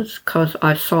was 'cause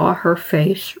I saw her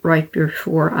face right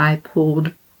before I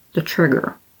pulled the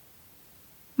trigger."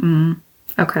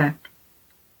 Okay.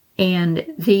 And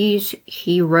these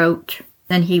he wrote,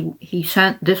 and he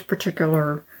sent this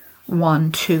particular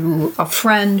one to a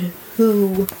friend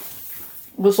who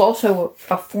was also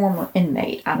a former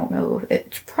inmate. I don't know.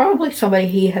 It's probably somebody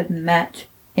he had met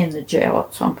in the jail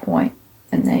at some point,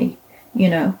 and they,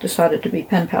 decided to be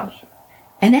pen pals.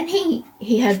 And then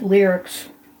he had lyrics,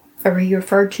 or he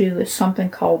referred to as something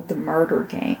called the murder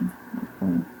game.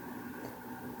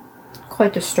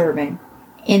 Quite disturbing.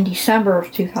 In December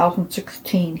of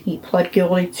 2016, he pled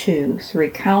guilty to 3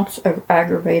 counts of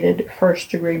aggravated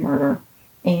first-degree murder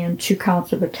and 2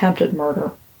 counts of attempted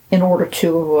murder in order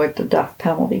to avoid the death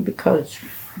penalty, because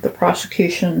the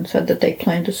prosecution said that they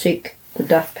planned to seek the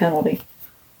death penalty.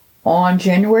 On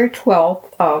January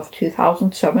 12th of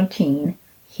 2017,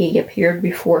 he appeared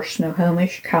before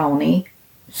Snohomish County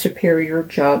Superior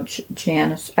Judge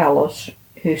Janice Ellis,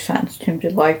 who sentenced him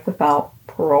to life without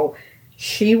parole.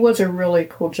 She was a really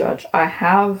cool judge. I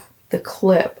have the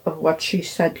clip of what she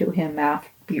said to him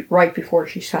right before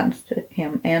she sentenced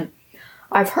him, and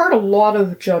I've heard a lot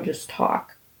of judges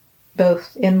talk,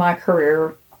 both in my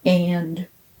career and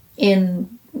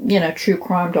in, true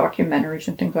crime documentaries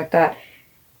and things like that.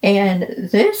 And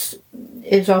this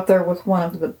is up there with one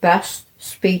of the best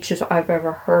speeches I've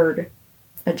ever heard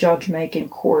a judge make in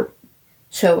court.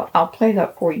 So I'll play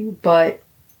that for you. But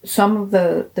some of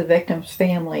the victim's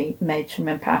family made some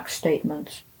impact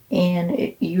statements.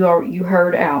 And you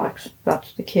heard Alex.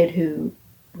 That's the kid who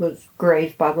was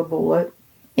grazed by the bullet.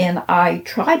 And I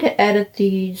tried to edit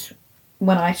these.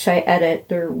 When I say edit,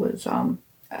 there was a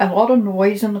lot of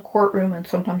noise in the courtroom, and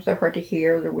sometimes they're hard to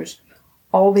hear. There was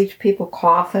all these people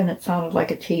coughing. It sounded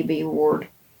like a TB ward.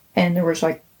 And there was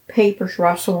papers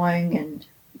rustling and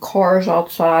cars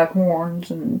outside,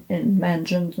 horns and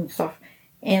engines and stuff.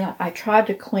 And I tried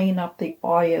to clean up the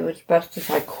audio as best as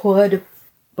I could.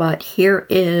 But here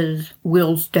is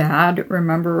Will's dad.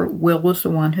 Remember, Will was the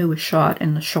one who was shot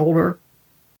in the shoulder.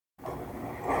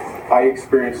 I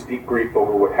experienced deep grief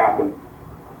over what happened,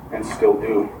 and still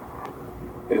do.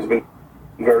 It has been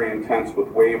very intense, with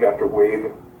wave after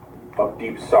wave of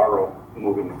deep sorrow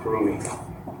moving through me.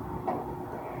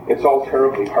 It's all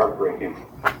terribly heartbreaking.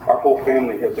 Our whole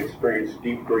family has experienced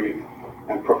deep grief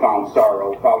and profound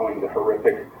sorrow following the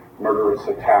horrific, murderous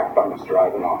attack by Mr.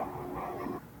 Ivanov.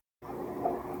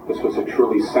 This was a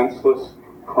truly senseless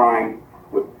crime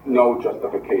with no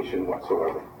justification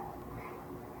whatsoever.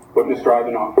 What Mr.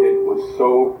 Ivanov did was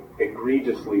so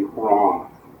egregiously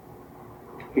wrong.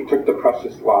 He took the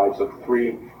precious lives of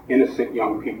 3 innocent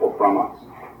young people from us.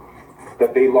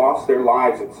 That they lost their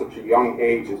lives at such a young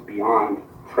age is beyond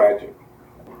tragic.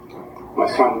 My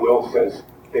son Will says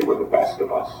they were the best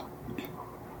of us.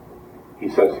 He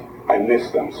says, I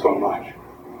miss them so much.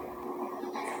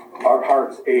 Our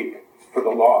hearts ache for the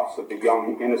loss of the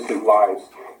young, innocent lives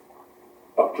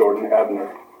of Jordan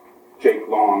Ebner, Jake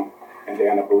Long, and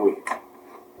Anna Bowie.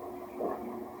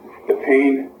 The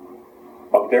pain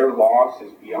of their loss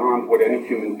is beyond what any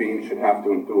human being should have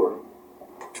to endure.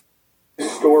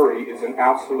 This story is an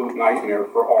absolute nightmare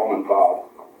for all involved.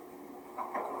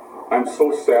 I'm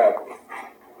so sad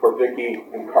for Vicki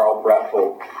and Carl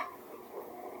Bradford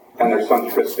and their son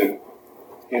Tristan,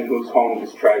 in whose home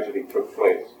this tragedy took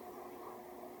place.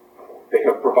 They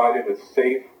have provided a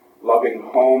safe,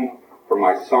 loving home for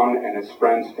my son and his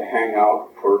friends to hang out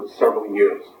for several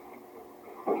years.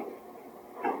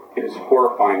 It is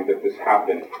horrifying that this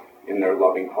happened in their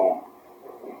loving home.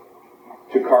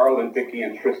 To Carl and Vicki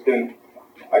and Tristan,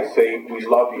 I say we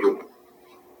love you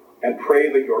and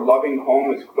pray that your loving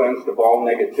home is cleansed of all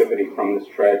negativity from this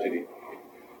tragedy.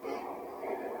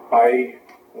 I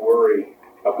worry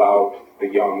about the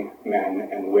young men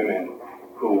and women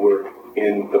who were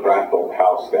in the Bradford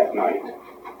house that night.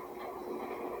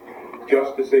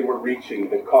 Just as they were reaching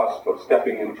the cusp of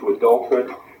stepping into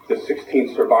adulthood, the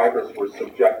 16 survivors were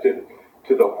subjected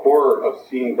to the horror of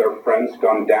seeing their friends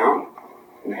gunned down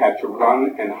and had to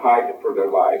run and hide for their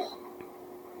lives.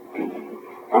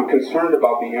 I'm concerned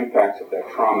about the impacts of that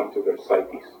trauma to their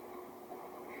psyches.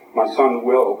 My son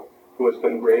Will, who has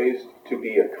been raised to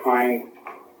be a kind,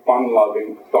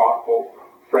 fun-loving, thoughtful,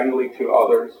 friendly to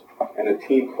others, and a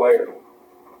team player,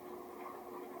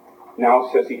 now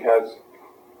says he has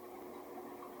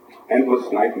endless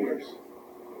nightmares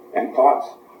and thoughts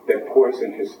that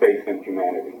poison his faith in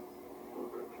humanity.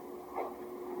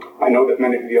 I know that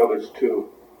many of the others, too,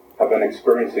 have been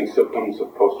experiencing symptoms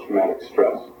of post-traumatic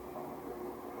stress.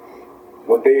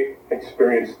 What they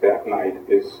experienced that night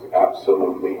is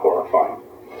absolutely horrifying.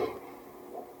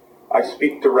 I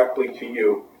speak directly to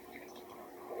you.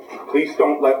 Please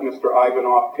don't let Mr.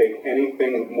 Ivanov take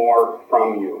anything more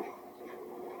from you.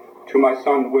 To my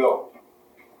son Will,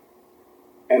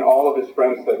 and all of his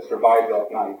friends that survived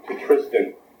that night, to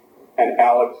Tristan and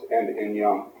Alex and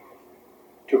Inyam,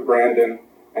 to Brandon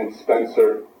and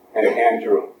Spencer and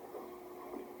Andrew,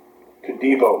 to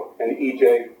Devo and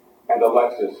EJ and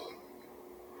Alexis,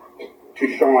 to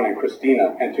Sean and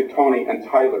Christina, and to Tony and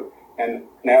Tyler and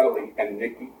Natalie and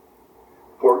Nikki.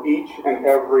 For each and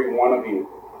every one of you,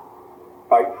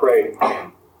 I pray,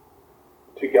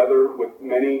 together with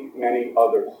many, many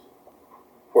others,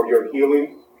 for your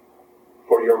healing,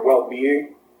 for your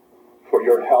well-being, for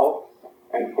your health,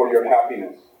 and for your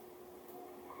happiness.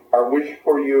 Our wish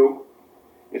for you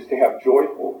is to have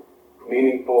joyful,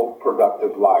 meaningful,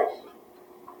 productive lives.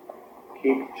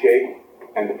 Keep Jake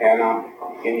and Anna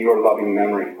in your loving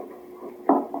memory.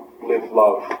 Live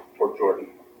love for Jordan.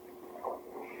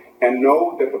 And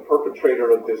know that the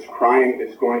perpetrator of this crime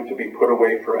is going to be put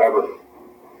away forever.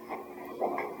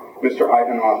 Mr.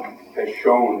 Ivanov has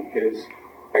shown his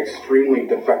extremely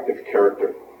defective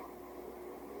character,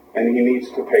 and he needs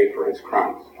to pay for his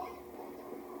crimes.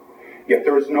 Yet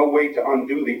there is no way to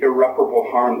undo the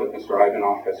irreparable harm that Mr.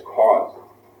 Ivanov has caused.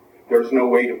 There is no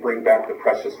way to bring back the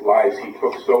precious lives he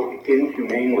took so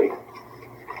inhumanely.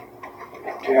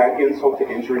 To add insult to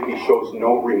injury, he shows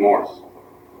no remorse.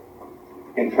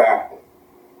 In fact,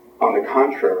 on the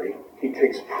contrary, he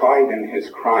takes pride in his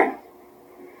crime.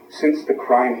 Since the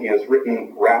crime, he has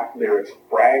written rap lyrics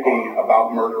bragging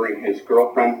about murdering his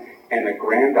girlfriend and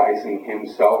aggrandizing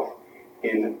himself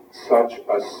in such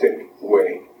a sick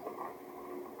way.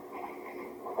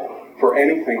 For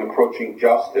anything approaching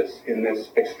justice in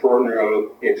this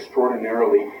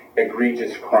extraordinarily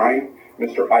egregious crime,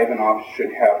 Mr. Ivanov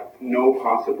should have no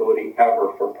possibility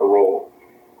ever for parole.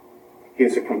 He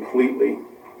is a completely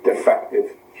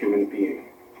defective human being.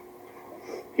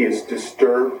 He is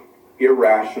disturbed,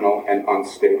 irrational, and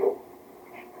unstable.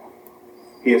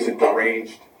 He is a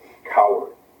deranged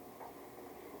coward.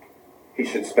 He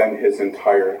should spend his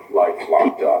entire life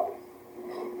locked up.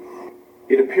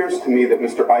 It appears to me that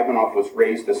Mr. Ivanov was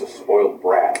raised as a spoiled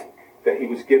brat, that he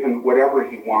was given whatever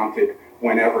he wanted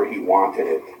whenever he wanted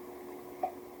it.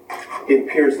 It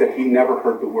appears that he never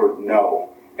heard the word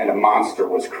no, and a monster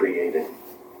was created,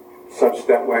 such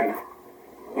that when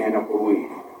Anna Bowie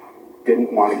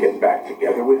didn't want to get back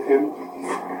together with him,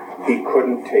 he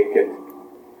couldn't take it.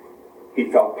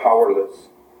 He felt powerless,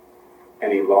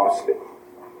 and he lost it.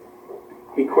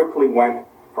 He quickly went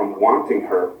from wanting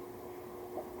her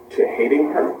to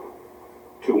hating her,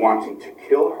 to wanting to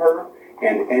kill her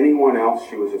and anyone else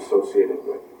she was associated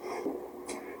with.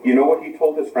 You know what he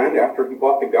told his friend after he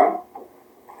bought the gun?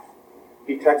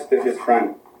 He texted his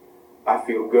friend, "I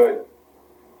feel good.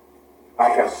 I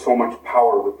have so much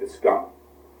power with this gun,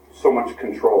 so much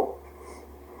control."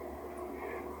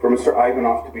 For Mr.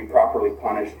 Ivanov to be properly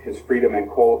punished, his freedom and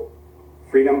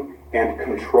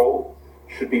control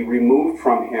should be removed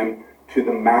from him to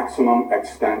the maximum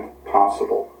extent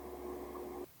possible.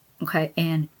 Okay,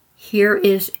 and here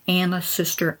is Anna's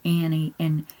sister Annie,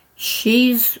 and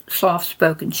she's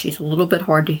soft-spoken. She's a little bit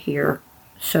hard to hear,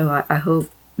 so I hope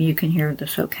you can hear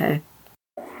this okay.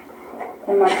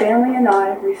 When my family and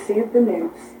I received the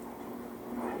news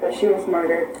that she was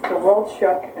murdered, the world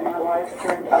shook and our lives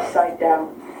turned upside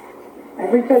down.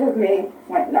 Every bit of me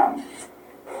went numb.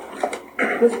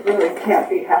 This really can't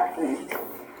be happening.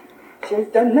 She has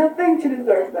done nothing to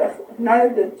deserve this.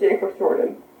 Neither did Jake or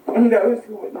Jordan, and those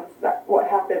who witnessed what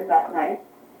happened that night.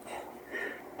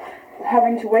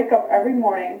 Having to wake up every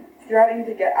morning, dreading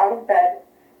to get out of bed,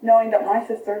 knowing that my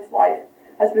sister's life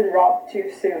has been robbed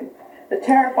too soon. The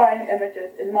terrifying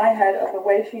images in my head of the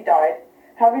way she died,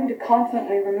 having to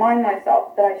constantly remind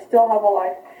myself that I still have a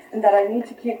life and that I need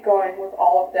to keep going with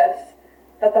all of this.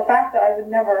 That the fact that I would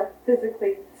never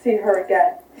physically see her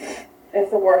again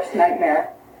is the worst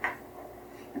nightmare.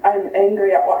 I am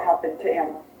angry at what happened to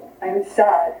Emma. I am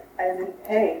sad. I am in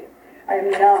pain. I am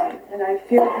numb, and I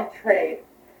feel betrayed.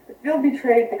 I feel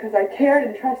betrayed because I cared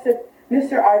and trusted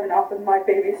Mr. Ivanov with my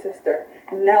baby sister,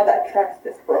 and now that trust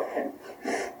is broken.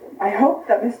 I hope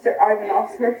that Mr.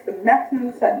 Ivanov serves the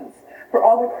maximum sentence for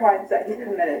all the crimes that he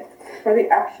committed, for the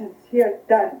actions he has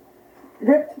done.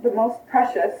 Ripped the most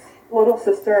precious little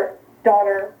sister,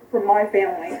 daughter from my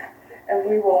family, and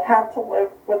we will have to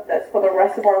live with this for the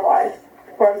rest of our lives,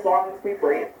 for as long as we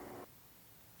breathe.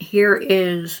 Here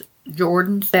is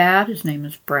Jordan's dad. His name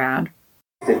is Brad.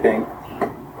 I think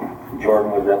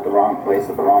Jordan was at the wrong place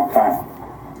at the wrong time.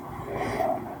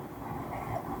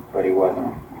 But he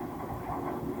wasn't.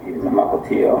 He was in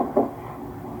Mukilteo,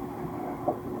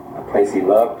 a place he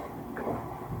loved,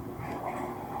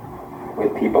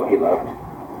 with people he loved.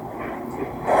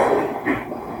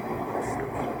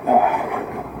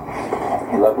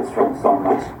 He loved his friends so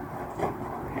much.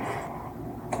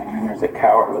 And then there's a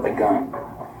coward with a gun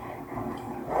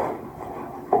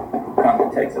who comes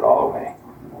and takes it all away.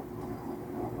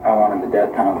 I wanted the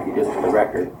death penalty, just for the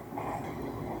record.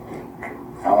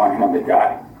 I wanted him to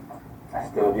die. I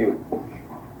still do.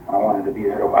 I wanted to be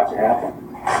there to watch it happen.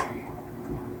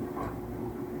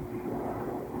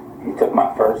 He took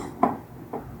my first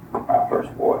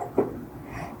boy.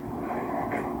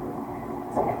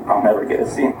 I'll never get to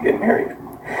see him get married.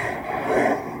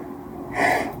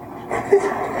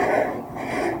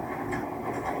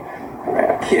 I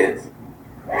have kids.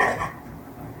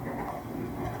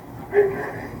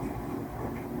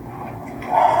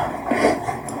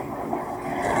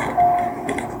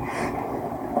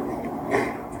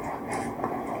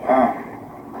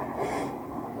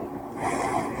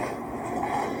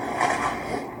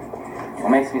 What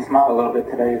makes me smile a little bit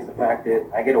today is the fact that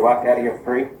I get to walk out of here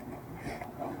free.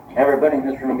 Everybody in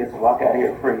this room gets to walk out of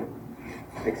here free,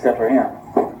 except for him.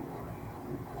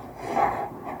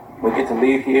 We get to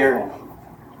leave here and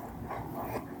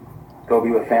go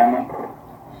be with family,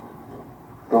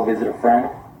 go visit a friend.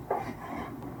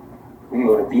 We can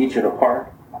go to the beach or the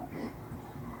park,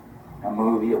 a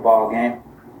movie, a ball game.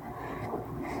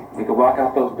 We could walk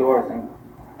out those doors and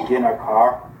get in our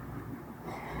car,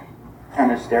 turn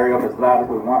the stereo up as loud as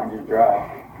we want and just drive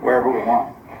wherever we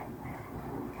want.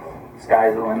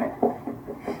 Sky's the limit.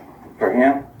 For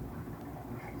him,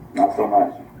 not so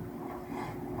much.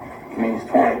 It means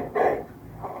 20.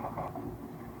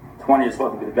 20 is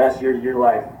supposed to be the best years of your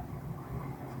life.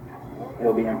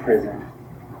 He'll be in prison.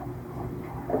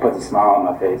 It puts a smile on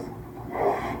my face.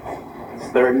 His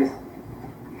 30s,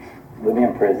 he'll be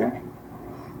in prison.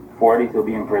 40s, he'll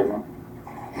be in prison.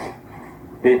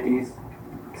 50s,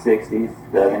 60s,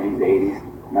 70s, 80s,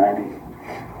 90s.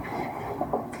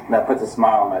 That puts a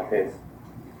smile on my face.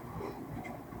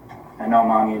 I know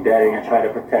mommy and daddy are going to try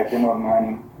to protect him with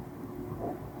money.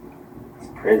 It's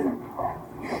prison.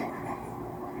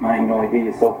 Money can only get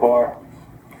you so far.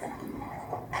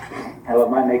 Hell, it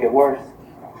might make it worse.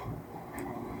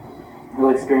 He'll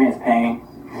experience pain,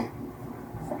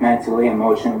 mentally,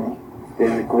 emotionally,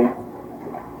 physically.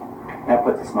 That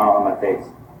puts a smile on my face.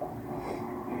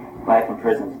 Life in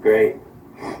prison is great.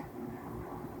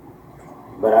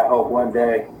 But I hope one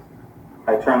day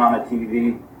I turn on a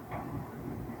TV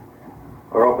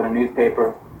or open a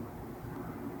newspaper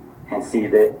and see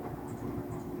that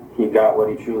he got what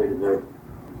he truly deserved.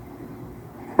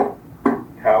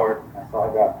 Coward, that's all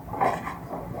I got.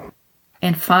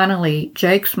 And finally,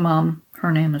 Jake's mom,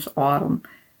 her name is Autumn.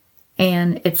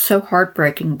 And it's so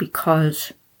heartbreaking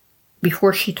because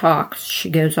before she talks, she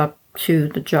goes up to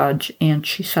the judge and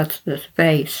she sets this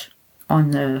vase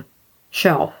on the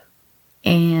shelf.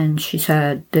 And she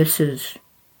said, this is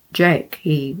Jake.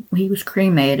 He was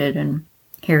cremated, and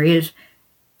here he is.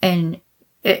 And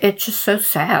it's just so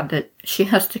sad that she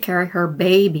has to carry her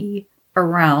baby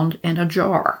around in a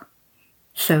jar.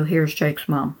 So here's Jake's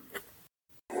mom.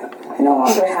 I no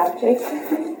longer have Jake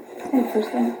in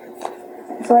person,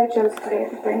 so I chose today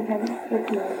to bring him with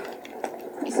me.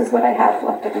 This is what I have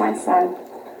left of my son.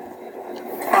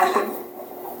 Ashes,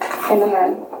 and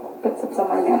then bits of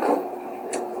my mantle.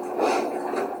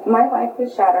 My life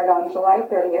was shattered on July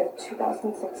 30th,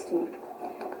 2016.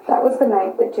 That was the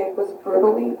night that Jake was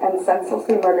brutally and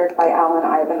senselessly murdered by Allen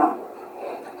Ivanov.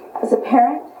 As a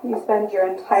parent, you spend your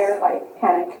entire life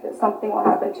panicked that something will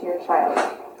happen to your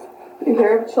child. You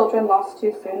hear of children lost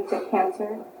too soon to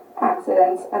cancer,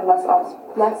 accidents, and less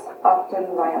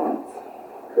often violence.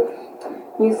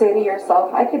 You say to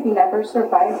yourself, I could never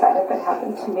survive that if it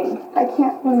happened to me. I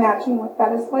can't imagine what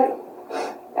that is like.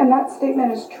 And that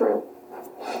statement is true.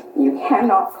 You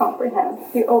cannot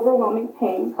comprehend the overwhelming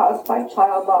pain caused by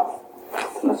child loss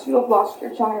unless you have lost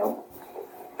your child.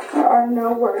 There are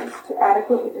no words to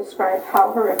adequately describe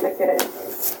how horrific it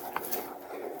is.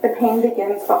 The pain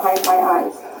begins behind my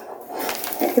eyes.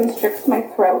 It constricts my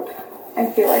throat.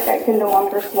 I feel like I can no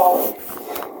longer swallow.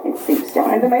 It seeps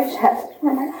down into my chest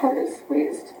where my heart is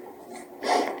squeezed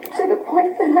to the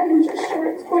point that I'm just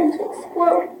sure it's going to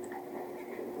explode.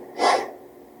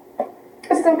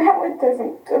 Somehow it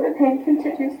doesn't, so the pain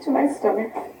continues to my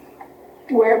stomach,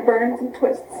 where it burns and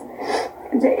twists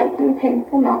into aching,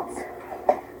 painful knots.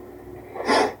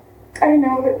 I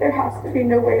know that there has to be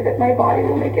no way that my body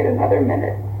will make it another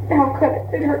minute. How could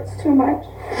it? It hurts too much.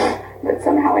 But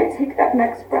somehow I take that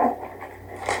next breath.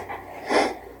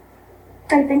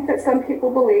 I think that some people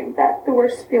believe that the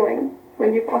worst feeling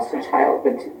when you've lost a child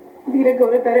would be to go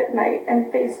to bed at night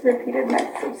and face repeated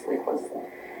nights of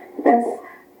sleeplessness,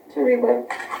 to relive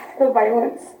the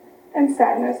violence and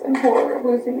sadness and horror of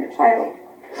losing your child.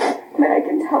 But I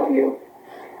can tell you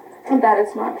that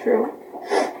is not true.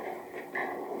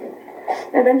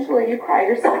 Eventually you cry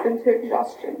yourself into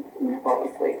exhaustion and you fall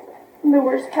asleep. And the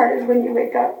worst part is when you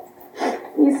wake up,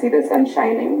 you see the sun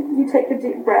shining, you take a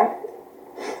deep breath,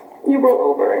 you roll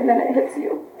over, and then it hits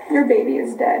you. Your baby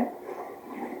is dead.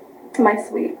 My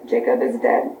sweet Jacob is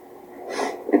dead.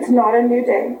 It's not a new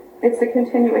day. It's the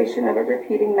continuation of a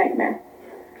repeating nightmare.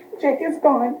 Jake is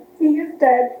gone. He is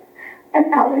dead.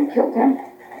 And Allen killed him.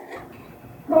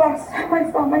 The last time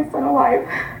I saw my son alive,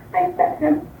 I fed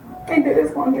him. I did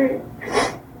his laundry.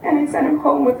 And I sent him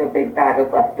home with a big bag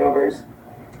of leftovers,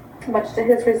 much to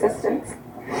his resistance.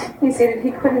 He stated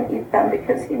he couldn't eat them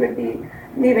because he would be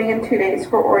leaving in 2 days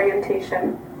for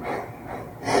orientation.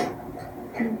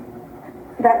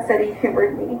 That said, he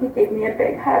humored me. He gave me a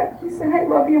big hug. He said, I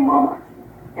love you, Mama.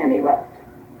 And he left.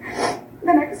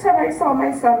 The next time I saw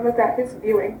my son was at his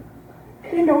viewing.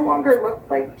 He no longer looked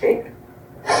like Jake.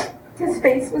 His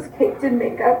face was caked in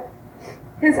makeup.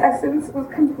 His essence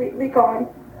was completely gone.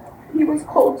 He was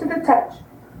cold to the touch.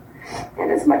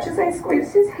 And as much as I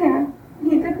squeezed his hand,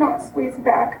 he did not squeeze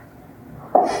back.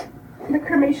 The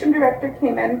cremation director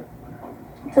came in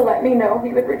to let me know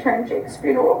he would return Jake's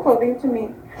funeral clothing to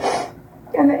me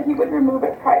and that he would remove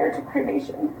it prior to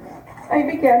cremation. I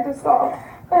began to sob,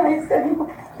 and I said, no,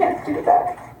 I can't do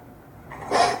that.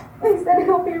 They said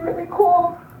he'll be really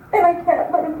cold, and I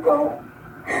can't let him go.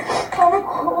 On a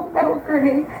cold metal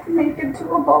gurney, naked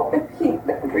to a ball of heat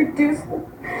that would reduce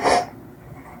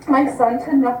my son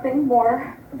to nothing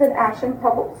more than ash and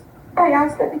pebbles. I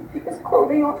asked that he keep his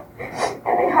clothing on,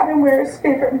 and I had him wear his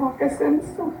favorite moccasins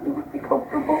so he would be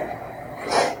comfortable.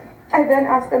 I then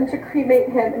asked them to cremate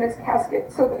him in his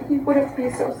casket so that he wouldn't be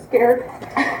so scared.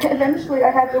 Eventually,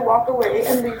 I had to walk away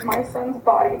and leave my son's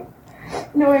body,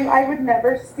 knowing I would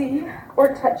never see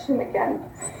or touch him again.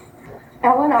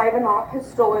 Allen Ivanov has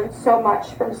stolen so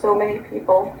much from so many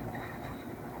people.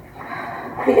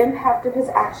 The impact of his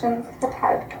actions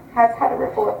has had a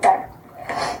ripple effect.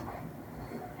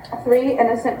 3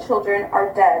 innocent children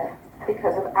are dead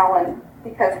because Allen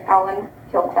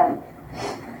killed them.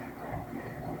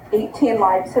 18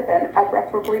 lives have been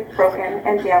irreparably broken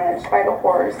and damaged by the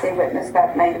horrors they witnessed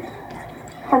that night.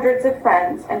 Hundreds of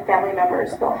friends and family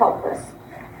members feel helpless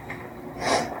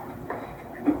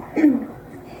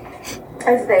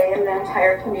as they and the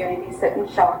entire community sit in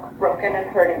shock, broken and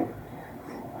hurting.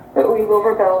 But we will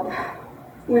rebuild.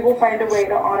 We will find a way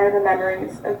to honor the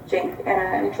memories of Jake,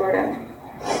 Anna, and Jordan.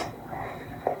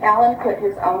 Allen put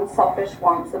his own selfish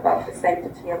wants above the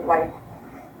sanctity of life.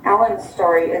 Allen's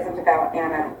story isn't about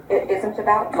Anna. It isn't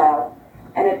about love,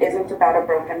 and it isn't about a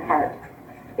broken heart.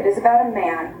 It is about a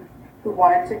man who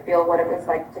wanted to feel what it was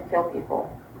like to kill people.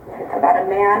 about a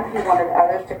man who wanted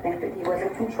others to think that he was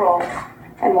in control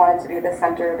and wanted to be the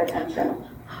center of attention.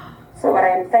 So what I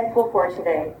am thankful for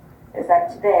today is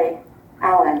that today,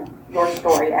 Allen, your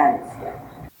story ends.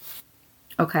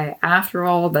 Okay, after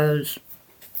all those,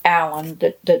 Allen,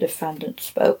 the defendant,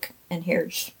 spoke, and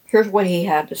here's what he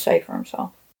had to say for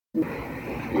himself. You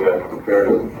have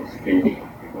prepared a speech.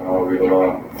 I'll read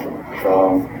aloud.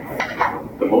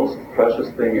 The most precious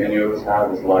thing any of us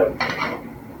have is life.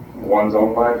 One's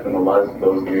own life and the lives of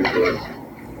those near to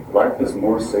us. Life is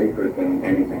more sacred than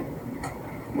anything.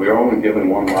 We are only given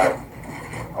one life,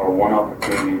 our one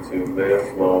opportunity to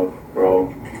live, love, grow,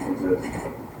 exist.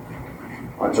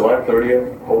 On July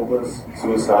 30th, hopeless,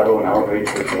 suicidal, and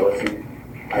outraged with jealousy,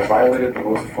 I violated the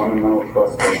most fundamental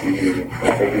trust of our community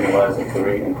by taking the lives of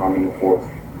 3 and harming the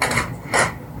 4th.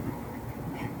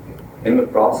 In the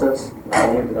process, not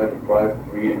only did I deprive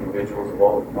 3 individuals of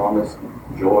all the promise,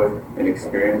 joy, and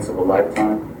experience of a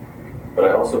lifetime, but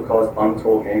I also caused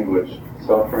untold anguish,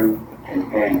 suffering,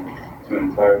 and pain to an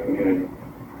entire community.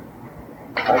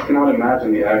 I cannot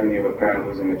imagine the agony of a parent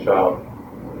losing a child,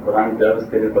 but I'm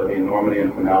devastated by the enormity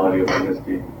and finality of my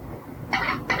misdeed.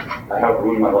 I have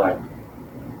ruined my life.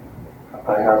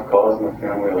 I have caused my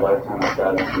family a lifetime of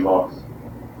sadness and loss.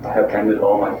 I have ended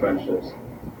all my friendships.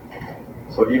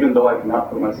 So even though I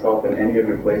cannot put myself in any of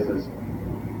your places,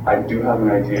 I do have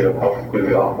an idea of how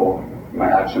completely awful my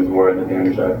actions were and the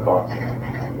damage I have caused,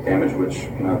 damage which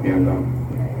cannot be undone.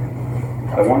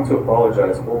 I want to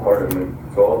apologize wholeheartedly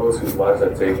to all those whose lives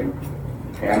I've taken,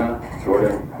 Anna,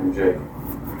 Jordan, and Jake,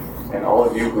 and all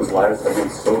of you whose lives have been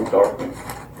so darkened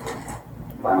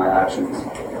by my actions,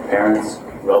 parents,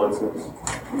 relatives,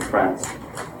 and friends,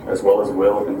 as well as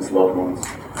Will and his loved ones.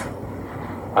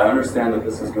 I understand that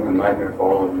this has been a nightmare for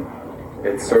all of you.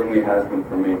 It certainly has been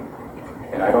for me,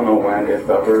 and I don't know when, if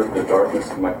ever, the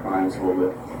darkness of my crimes will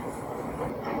lift.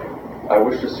 I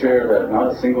wish to share that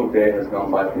not a single day has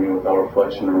gone by for me without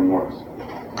reflection and remorse.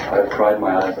 I have cried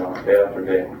my eyes out day after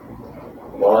day.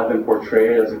 While I've been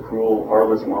portrayed as a cruel,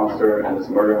 heartless monster and this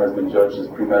murder has been judged as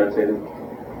premeditated,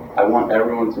 I want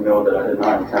everyone to know that I did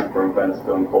not intend for events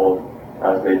to unfold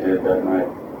as they did that night.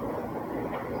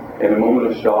 In a moment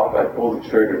of shock, I pulled the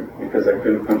trigger because I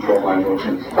couldn't control my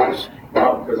emotions,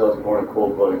 not because I was born a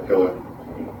cold-blooded killer.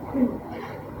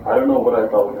 I don't know what I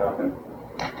thought would happen.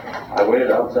 I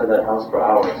waited outside that house for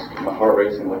hours, my heart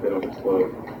racing like it would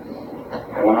explode.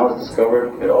 And when I was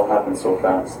discovered, it all happened so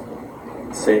fast.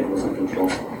 Satan was in control.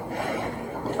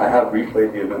 I have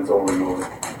replayed the events over and over.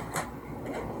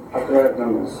 How could I have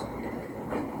done this?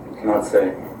 I cannot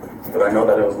say, but I know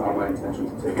that it was not my intention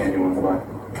to take anyone's life.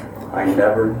 I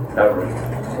never, ever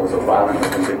was a violent or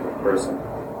vindictive person,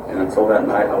 and until that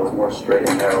night I was more straight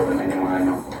and narrow than anyone I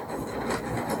know.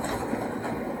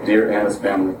 Dear Anna's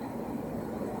family,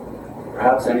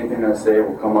 perhaps anything I say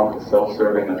will come off as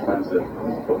self-serving and offensive,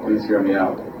 but please hear me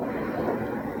out.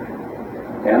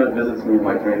 Anna visits me in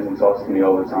my dreams and talks to me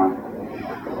all the time.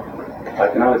 I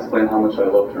cannot explain how much I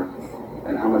loved her,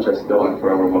 and how much I still and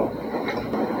forever will.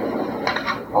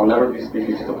 I'll never be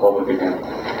speaking to the public again.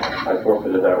 I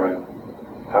forfeited that right.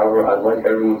 However, I'd like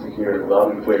everyone to hear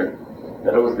loud and clear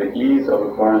that it was the ease of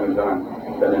acquiring a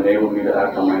gun that enabled me to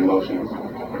act on my emotions.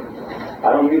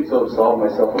 I don't mean to absolve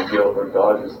myself of guilt or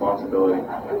dodge responsibility,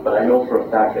 but I know for a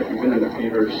fact that even in the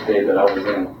feverish state that I was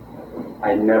in,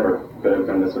 I never could have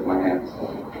done this with my hands.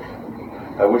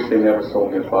 I wish they never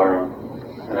sold me a firearm,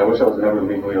 and I wish I was never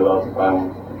legally allowed to buy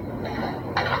one.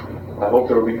 I hope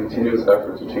there will be continuous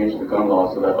effort to change the gun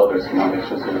law so that others cannot make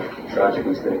such a tragic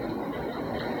mistake.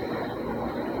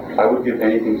 I would give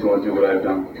anything to undo what I have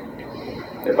done.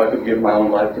 If I could give my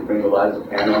own life to bring the lives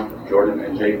of Anna, Jordan,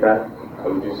 and Jake back, I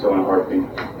would do so in a heartbeat.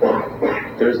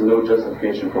 There is no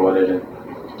justification for what I did.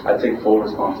 I take full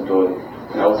responsibility,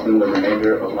 and I will spend the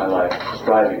remainder of my life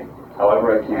striving,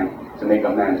 however I can, to make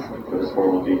amends for this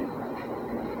horrible deed.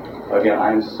 Again,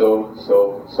 I am so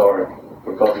sorry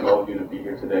for causing all of you to be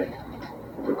here today,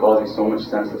 and for causing so much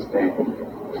senseless pain.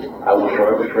 I will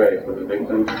forever pray for the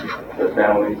victims, their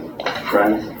families,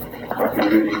 friends, our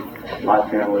community, my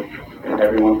family, and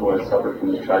everyone who has suffered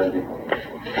from this tragedy.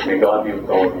 May God be with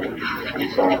all of you.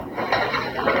 I'm sorry.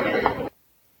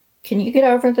 Can you get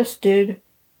over this, dude?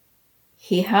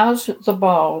 He has the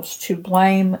balls to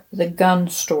blame the gun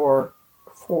store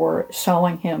for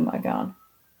selling him a gun.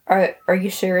 Are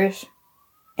you serious?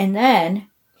 And then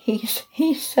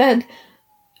he said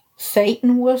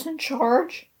Satan was in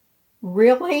charge?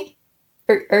 Really?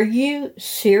 Are you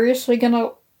seriously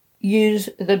gonna use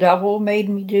the devil made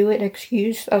me do it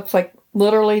excuse? That's like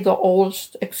literally the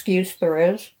oldest excuse there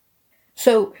is.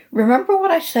 So remember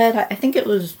what I said? I think it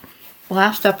was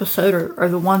last episode or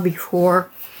the one before,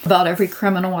 about every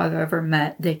criminal I've ever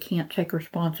met, they can't take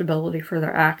responsibility for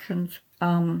their actions.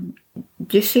 Do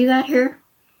you see that here?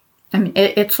 I mean,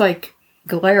 it's like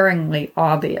glaringly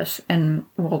obvious, and,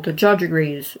 well, the judge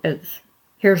agrees.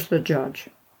 Here's the judge.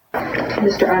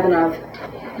 Mr. Ivanov,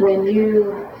 when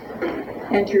you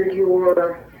entered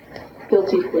your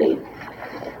guilty plea,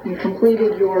 you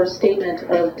completed your statement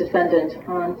of defendant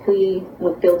on plea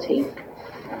of guilty.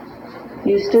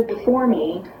 You stood before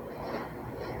me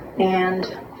and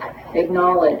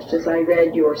acknowledged, as I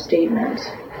read your statement,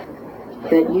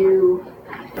 that you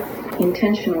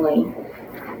intentionally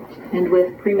and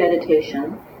with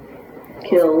premeditation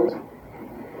killed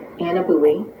Anna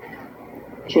Bowie,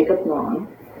 Jacob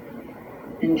Long,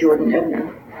 and Jordan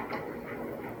Ebner.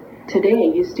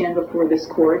 Today you stand before this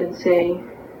court and say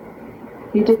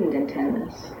you didn't intend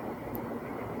this.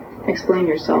 Explain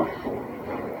yourself.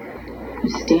 You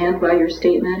stand by your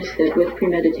statement that with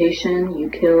premeditation you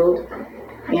killed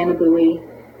Anna Bowie,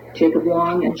 Jacob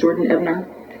Long, and Jordan Ebner?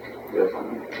 Yes.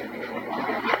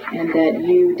 And that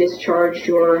you discharged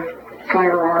your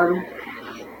firearm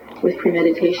with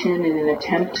premeditation in an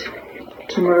attempt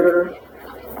to murder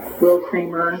Will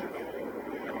Kramer,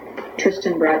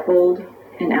 Tristan Bradbold,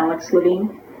 and Alex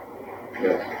Levine?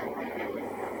 Yes.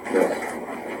 Yes.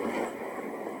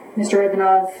 Mr.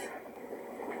 Ivanov,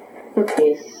 the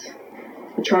case,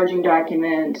 the charging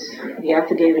document, the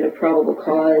affidavit of probable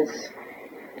cause,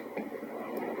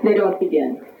 they don't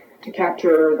begin to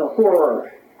capture the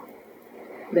horror,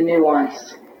 the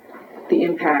nuance, the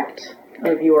impact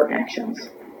of your actions,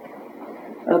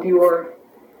 of your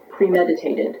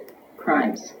premeditated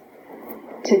crimes.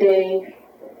 Today,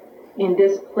 in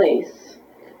this place,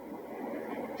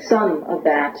 some of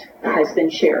that has been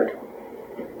shared.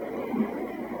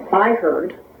 I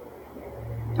heard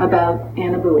about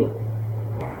Anna Bowie,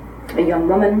 a young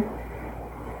woman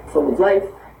full of life,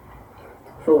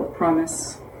 full of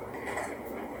promise,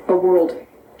 a world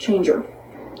changer.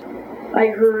 I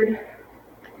heard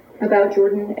about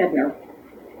Jordan Ebner,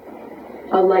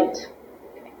 a light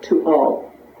to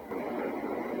all,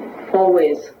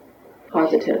 always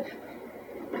positive.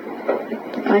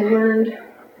 I learned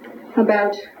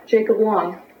about Jacob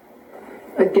Long,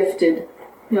 a gifted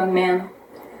young man,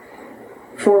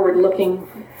 forward-looking,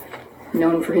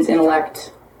 known for his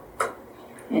intellect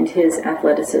and his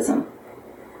athleticism.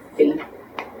 They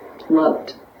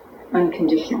loved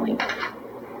unconditionally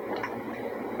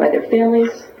by their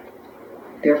families,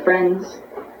 their friends,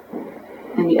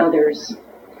 and the others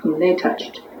whom they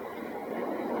touched.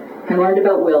 I learned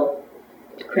about Will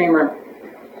Kramer,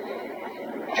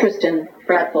 Tristan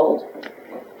Bradbold,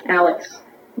 Alex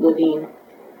Levine,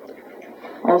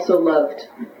 also loved,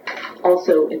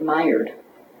 also admired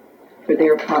for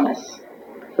their promise,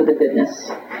 for the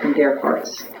goodness in their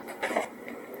hearts.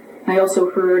 I also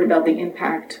heard about the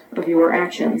impact of your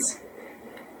actions,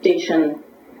 the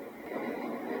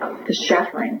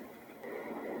shattering,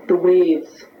 the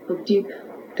waves of deep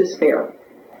despair,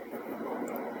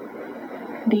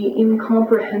 the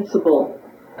incomprehensible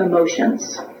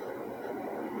emotions,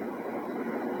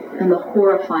 and the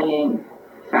horrifying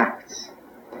facts,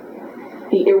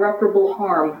 the irreparable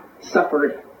harm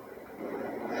suffered,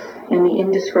 and the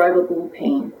indescribable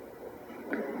pain,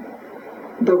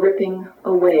 the ripping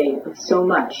away of so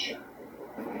much,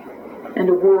 and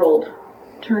a world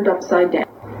turned upside down.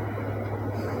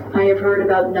 I have heard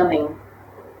about numbing.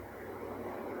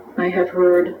 I have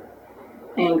heard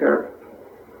anger.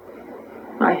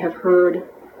 I have heard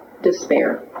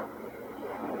despair.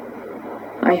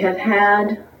 I have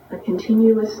had a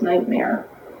continuous nightmare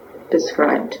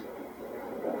described.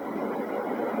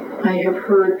 I have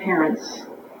heard parents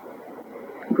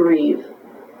grieve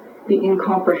the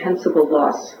incomprehensible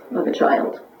loss of a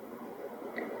child.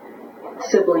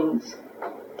 Siblings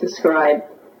describe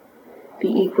the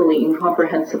equally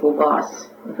incomprehensible loss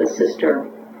of a sister,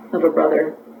 of a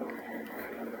brother.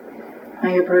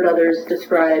 I have heard others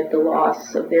describe the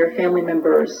loss of their family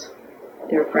members,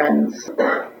 their friends,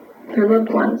 their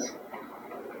loved ones.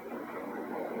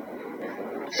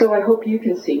 So I hope you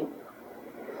can see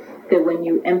that when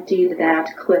you emptied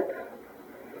that clip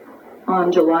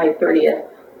on July 30th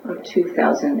of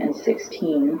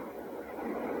 2016,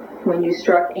 when you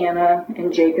struck Anna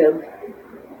and Jacob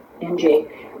and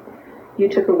Jake, you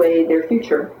took away their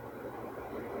future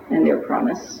and their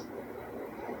promise.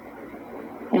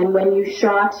 And when you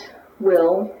shot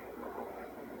Will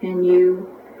and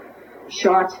you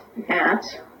shot at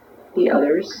the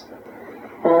others,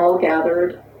 all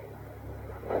gathered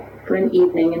for an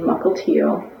evening in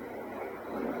Mukilteo,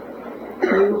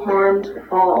 you harmed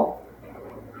all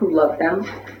who love them,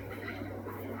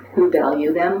 who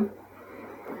value them,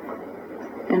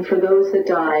 and for those that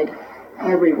died,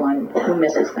 everyone who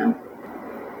misses them.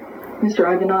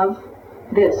 Mr. Ivanov,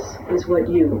 this is what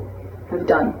you have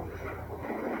done.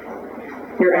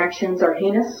 Your actions are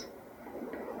heinous.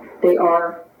 They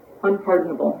are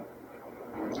unpardonable.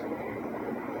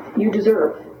 You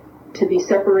deserve to be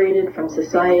separated from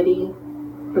society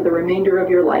for the remainder of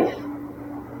your life,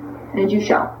 and you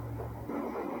shall.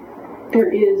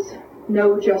 There is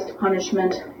no just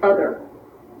punishment other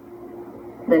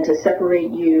than to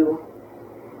separate you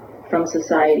from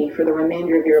society for the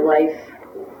remainder of your life,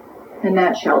 and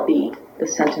that shall be the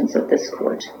sentence of this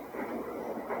court.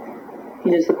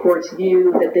 It is the court's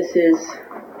view that this is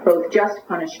both just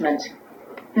punishment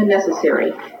and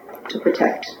necessary to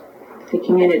protect the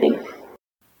community.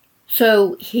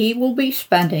 So he will be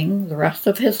spending the rest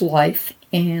of his life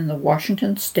in the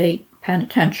Washington State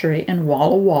Penitentiary in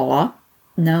Walla Walla,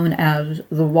 known as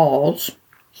the Walls.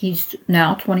 He's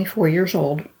now 24 years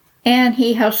old, and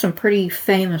he has some pretty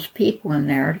famous people in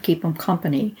there to keep him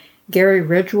company. Gary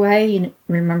Ridgway, you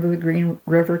remember the Green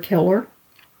River Killer?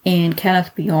 And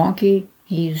Kenneth Bianchi,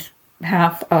 he's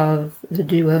half of the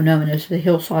duo known as the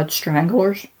Hillside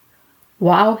Stranglers.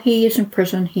 While he is in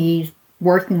prison, he's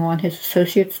working on his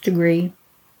associate's degree,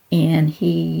 and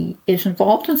he is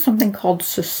involved in something called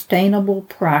sustainable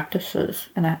practices,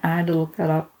 and I had to look that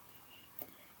up.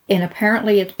 And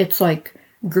apparently it's like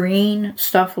green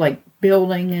stuff like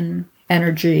building and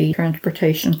energy,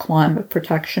 transportation, climate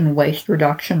protection, waste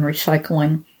reduction,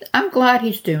 recycling. I'm glad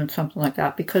he's doing something like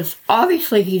that because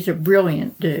obviously he's a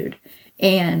brilliant dude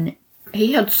and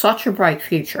he had such a bright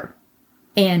future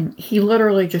and he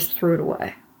literally just threw it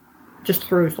away, just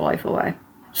threw his life away.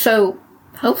 So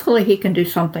hopefully he can do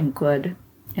something good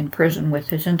in prison with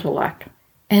his intellect.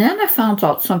 And then I found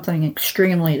out something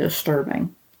extremely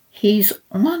disturbing. He's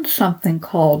on something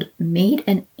called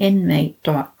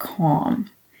meetanninmate.com.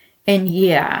 And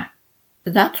yeah,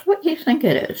 that's what you think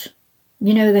it is.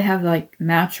 You know, they have like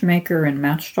Matchmaker and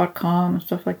Match.com and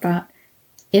stuff like that.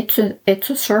 It's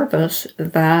a service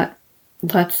that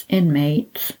lets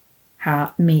inmates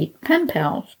meet pen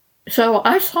pals. So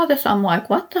I saw this, I'm like,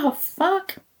 what the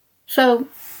fuck? So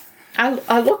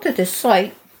I looked at this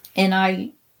site and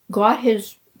I got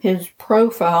his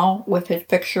profile with his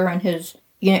picture and his,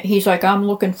 you know, he's like, I'm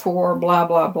looking for blah,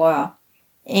 blah, blah.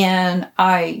 And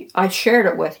I shared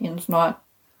it with you. It's not,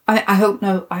 I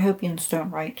hope Yins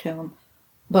don't write to him,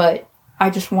 but I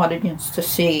just wanted Yins to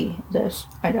see this.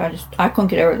 I couldn't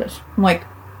get over this. I'm like,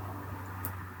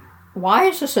 why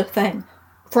is this a thing?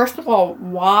 First of all,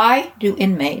 why do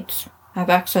inmates have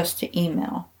access to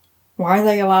email? Why are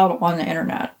they allowed on the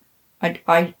internet?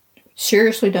 I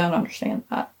seriously don't understand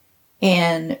that.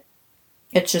 And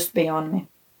it's just beyond me.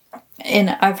 And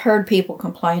I've heard people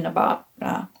complain about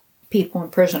people in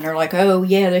prison are like, oh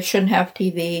yeah, they shouldn't have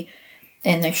TV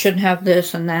and they shouldn't have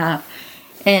this and that.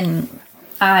 And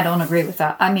I don't agree with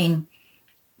that. I mean,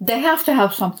 they have to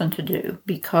have something to do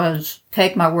because,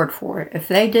 take my word for it, if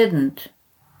they didn't,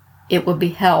 it would be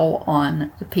hell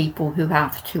on the people who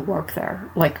have to work there,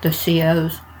 like the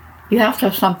COs. You have to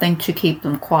have something to keep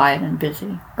them quiet and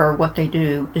busy, or what they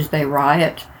do is they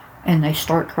riot and they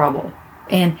start trouble.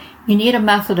 And you need a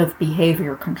method of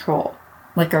behavior control,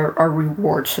 like a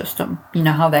reward system. You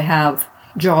know how they have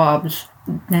jobs,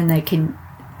 then they can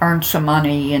earn some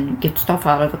money and get stuff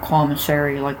out of the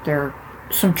commissary, like there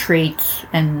some treats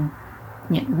and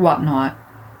whatnot.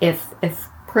 If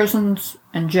prisons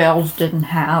and jails didn't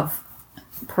have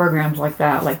programs like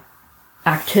that, like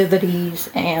activities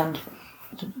and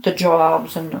the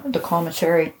jobs and the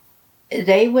commissary,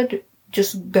 they would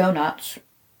just go nuts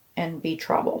and be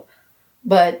trouble.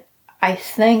 But I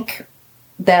think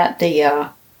that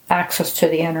the access to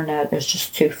the internet is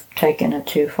just taking it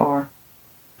too far.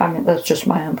 I mean, that's just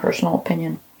my own personal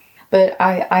opinion. But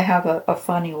I have a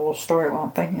funny little story while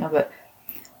I'm thinking of it.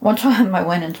 One time I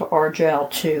went into our jail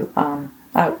to,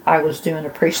 I was doing a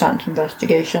pre-sentence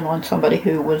investigation on somebody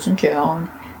who was in jail, and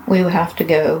we would have to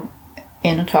go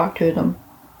in and talk to them.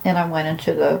 And I went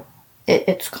into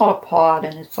it's called a pod,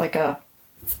 and it's like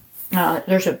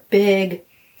there's a big,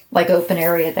 like, open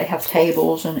area. They have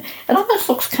tables, and it almost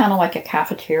looks kind of like a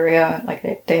cafeteria.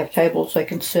 Like they have tables they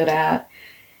can sit at,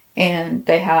 and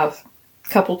they have a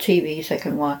couple TVs they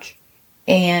can watch.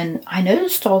 And I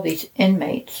noticed all these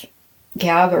inmates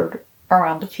gathered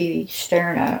around the TV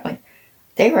staring at it. Like,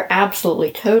 they were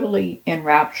absolutely, totally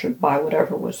enraptured by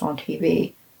whatever was on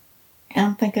TV. And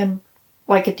I'm thinking,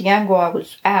 like, at the angle I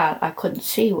was at, I couldn't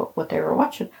see what they were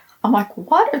watching. I'm like,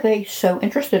 what are they so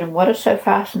interested in? What is so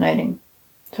fascinating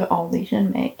to all these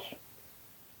inmates?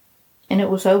 And it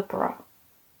was Oprah.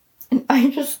 And I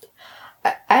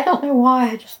I don't know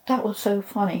why, I just, that was so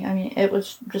funny. I mean, it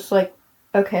was just like,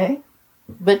 okay.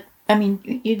 But, I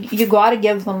mean, you gotta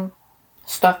give them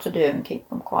stuff to do and keep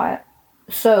them quiet.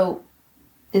 So,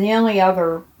 the only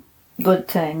other good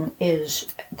thing is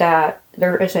that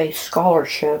there is a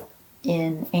scholarship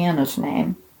in Anna's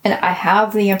name. And I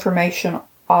have the information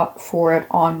for it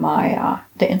on my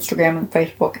the Instagram and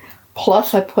Facebook.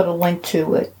 Plus, I put a link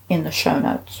to it in the show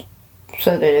notes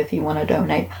so that if you want to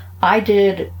donate. I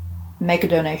did make a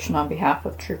donation on behalf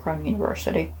of True Crime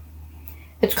University.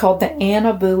 It's called the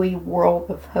Anna Bowie World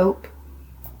of Hope.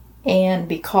 And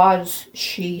because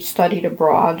she studied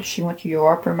abroad, she went to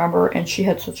Europe, remember, and she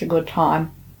had such a good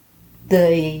time.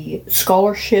 The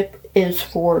scholarship is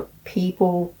for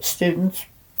people, students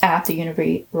at the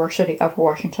University of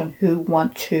Washington who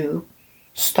want to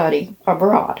study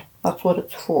abroad. That's what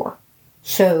it's for.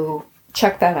 So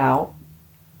check that out.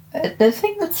 The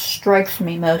thing that strikes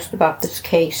me most about this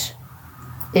case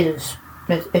is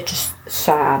it's just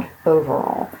sad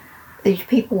overall. These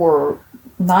people were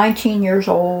 19 years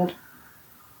old,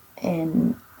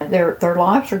 and their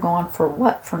lives are gone for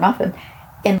what? For nothing.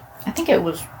 And I think it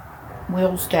was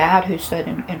Will's dad who said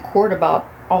in court about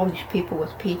all these people with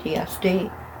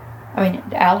PTSD. I mean,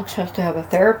 Alex has to have a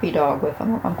therapy dog with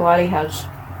him. I'm glad he has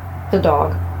the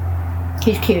dog.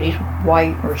 He's cute. He's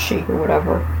white, or she, or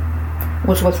whatever,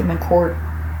 was with him in court.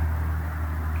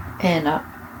 And,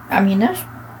 I mean, that's,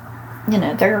 you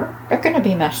know, they're going to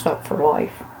be messed up for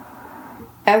life.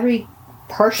 Every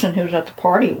person who was at the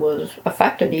party was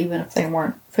affected, even if they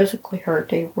weren't physically hurt.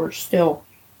 They were still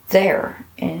there.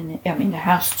 And, I mean, it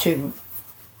has to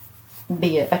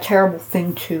be a terrible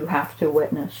thing to have to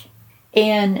witness.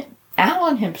 And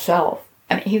Allen himself,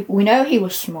 I mean, we know he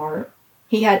was smart.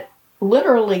 He had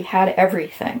literally had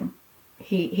everything.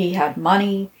 He had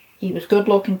money. He was a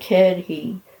good-looking kid.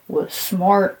 He was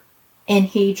smart. And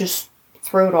he just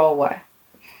threw it all away.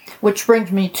 Which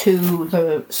brings me to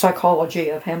the psychology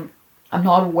of him. I'm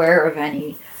not aware of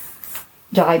any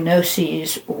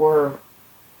diagnoses or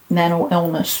mental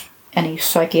illness, any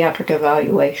psychiatric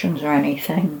evaluations or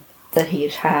anything that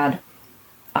he's had.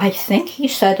 I think he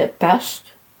said it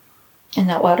best in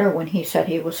that letter when he said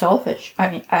he was selfish. I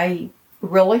mean, I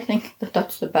really think that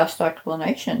that's the best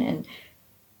explanation. And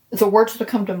the words that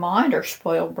come to mind are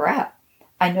spoiled brat.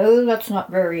 I know that's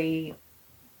not a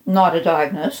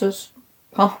diagnosis,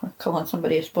 calling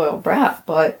somebody a spoiled brat,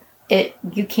 but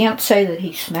you can't say that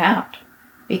he snapped,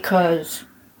 because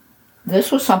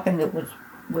this was something that was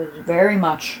very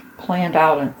much planned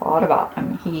out and thought about. I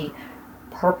mean, he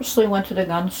purposely went to the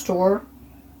gun store.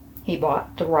 He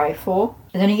bought the rifle.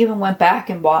 And then he even went back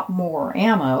and bought more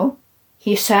ammo.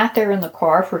 He sat there in the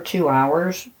car for 2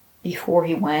 hours before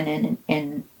he went in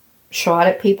and shot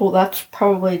at people. That's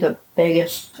probably the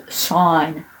biggest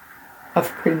sign of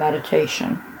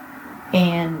premeditation.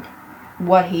 And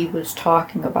what he was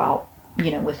talking about, you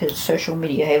know, with his social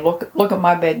media. Hey, look at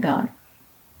my big gun.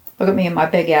 Look at me and my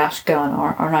big ass gun.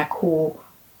 Aren't I cool?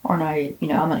 Aren't I, you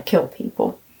know, I'm going to kill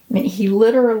people. I mean, he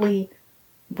literally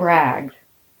bragged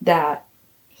that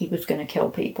he was going to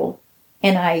kill people.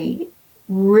 And I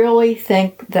really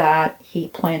think that he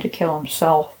planned to kill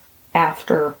himself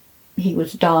after he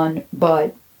was done,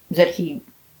 but that he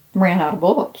ran out of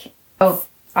bullets. Oh,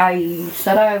 I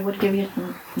said I would give you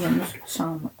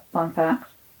some fun facts.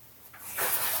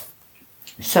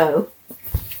 So,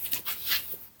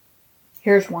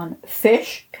 here's one.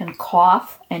 Fish can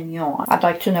cough and yawn. I'd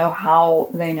like to know how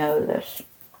they know this.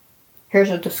 Here's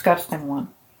a disgusting one.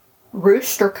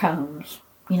 Rooster combs,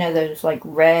 you know, those like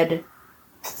red,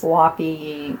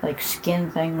 floppy, like skin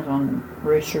things on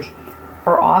roosters,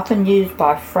 are often used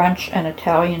by French and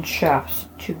Italian chefs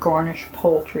to garnish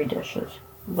poultry dishes.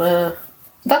 Ugh.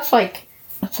 That's like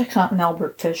something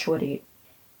Albert Fish would eat.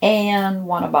 And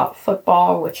one about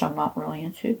football, which I'm not really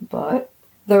into, but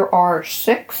there are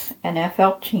 6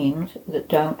 NFL teams that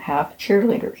don't have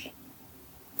cheerleaders.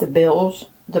 The Bills,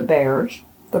 the Bears,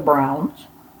 the Browns,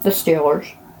 the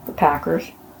Steelers, the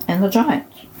Packers, and the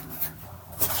Giants.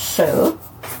 So,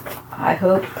 I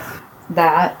hope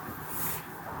that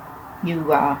you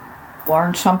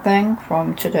learned something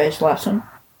from today's lesson.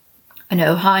 I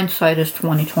know hindsight is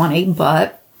 20/20,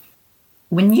 but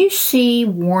when you see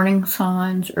warning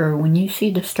signs or when you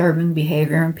see disturbing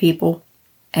behavior in people,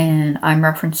 and I'm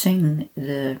referencing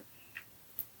the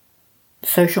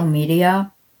social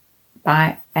media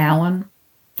by Allen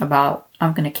about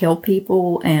I'm going to kill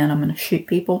people and I'm going to shoot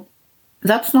people,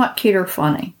 that's not cute or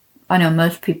funny. I know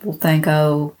most people think,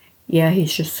 oh, yeah,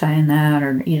 he's just saying that,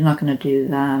 or he's not going to do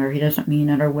that, or he doesn't mean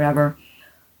it, or whatever.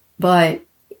 But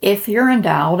if you're in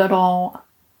doubt at all,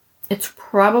 it's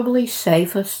probably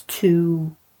safest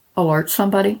to alert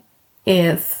somebody.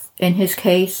 If, in his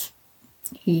case,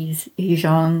 he's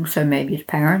young, so maybe his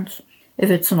parents. If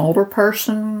it's an older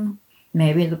person,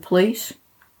 maybe the police.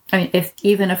 I mean,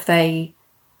 even if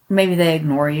maybe they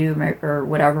ignore you or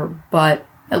whatever, but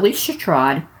at least you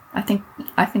tried. I think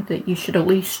that you should at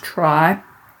least try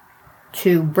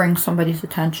to bring somebody's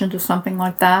attention to something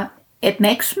like that. It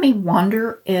makes me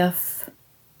wonder if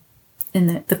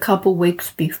in the couple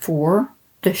weeks before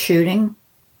the shooting,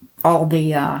 all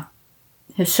the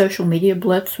his social media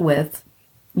blitz with,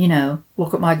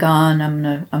 look at my gun,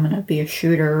 I'm gonna be a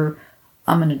shooter,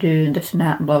 I'm gonna do this and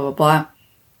that and blah blah blah.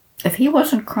 If he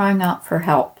wasn't crying out for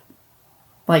help,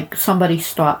 like somebody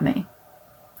stop me,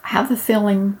 I have a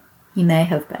feeling he may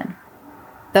have been.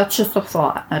 That's just a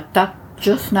thought. That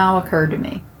just now occurred to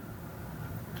me.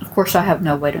 Of course, I have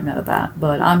no way to know that,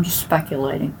 but I'm just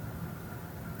speculating.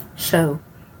 So,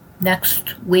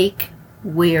 next week,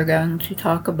 we are going to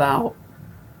talk about...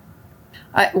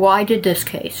 I did this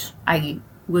case. I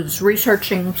was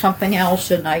researching something else,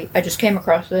 and I just came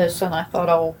across this, and I thought,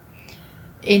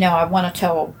 I want to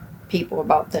tell people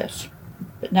about this.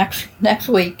 But next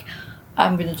week,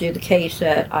 I'm going to do the case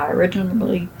that I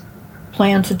originally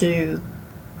planned to do,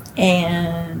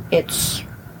 and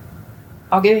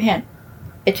I'll give you a hint.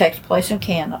 It takes place in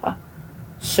Canada.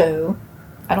 So,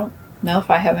 I don't know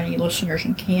if I have any listeners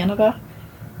in Canada.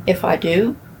 If I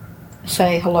do,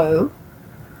 say hello.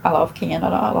 I love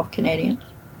Canada. I love Canadians.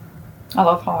 I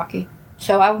love hockey.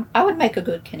 So I would make a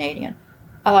good Canadian.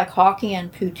 I like hockey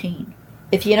and poutine.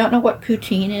 If you don't know what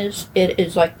poutine is, it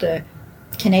is like the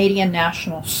Canadian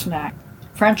national snack.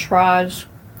 French fries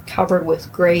covered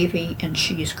with gravy and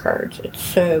cheese curds. It's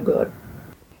so good.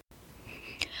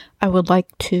 I would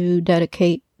like to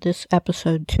dedicate this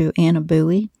episode to Anna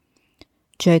Bowie,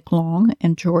 Jake Long,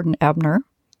 and Jordan Ebner.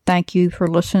 Thank you for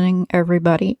listening,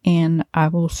 everybody, and I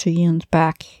will see you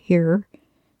back here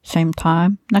same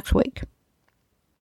time next week.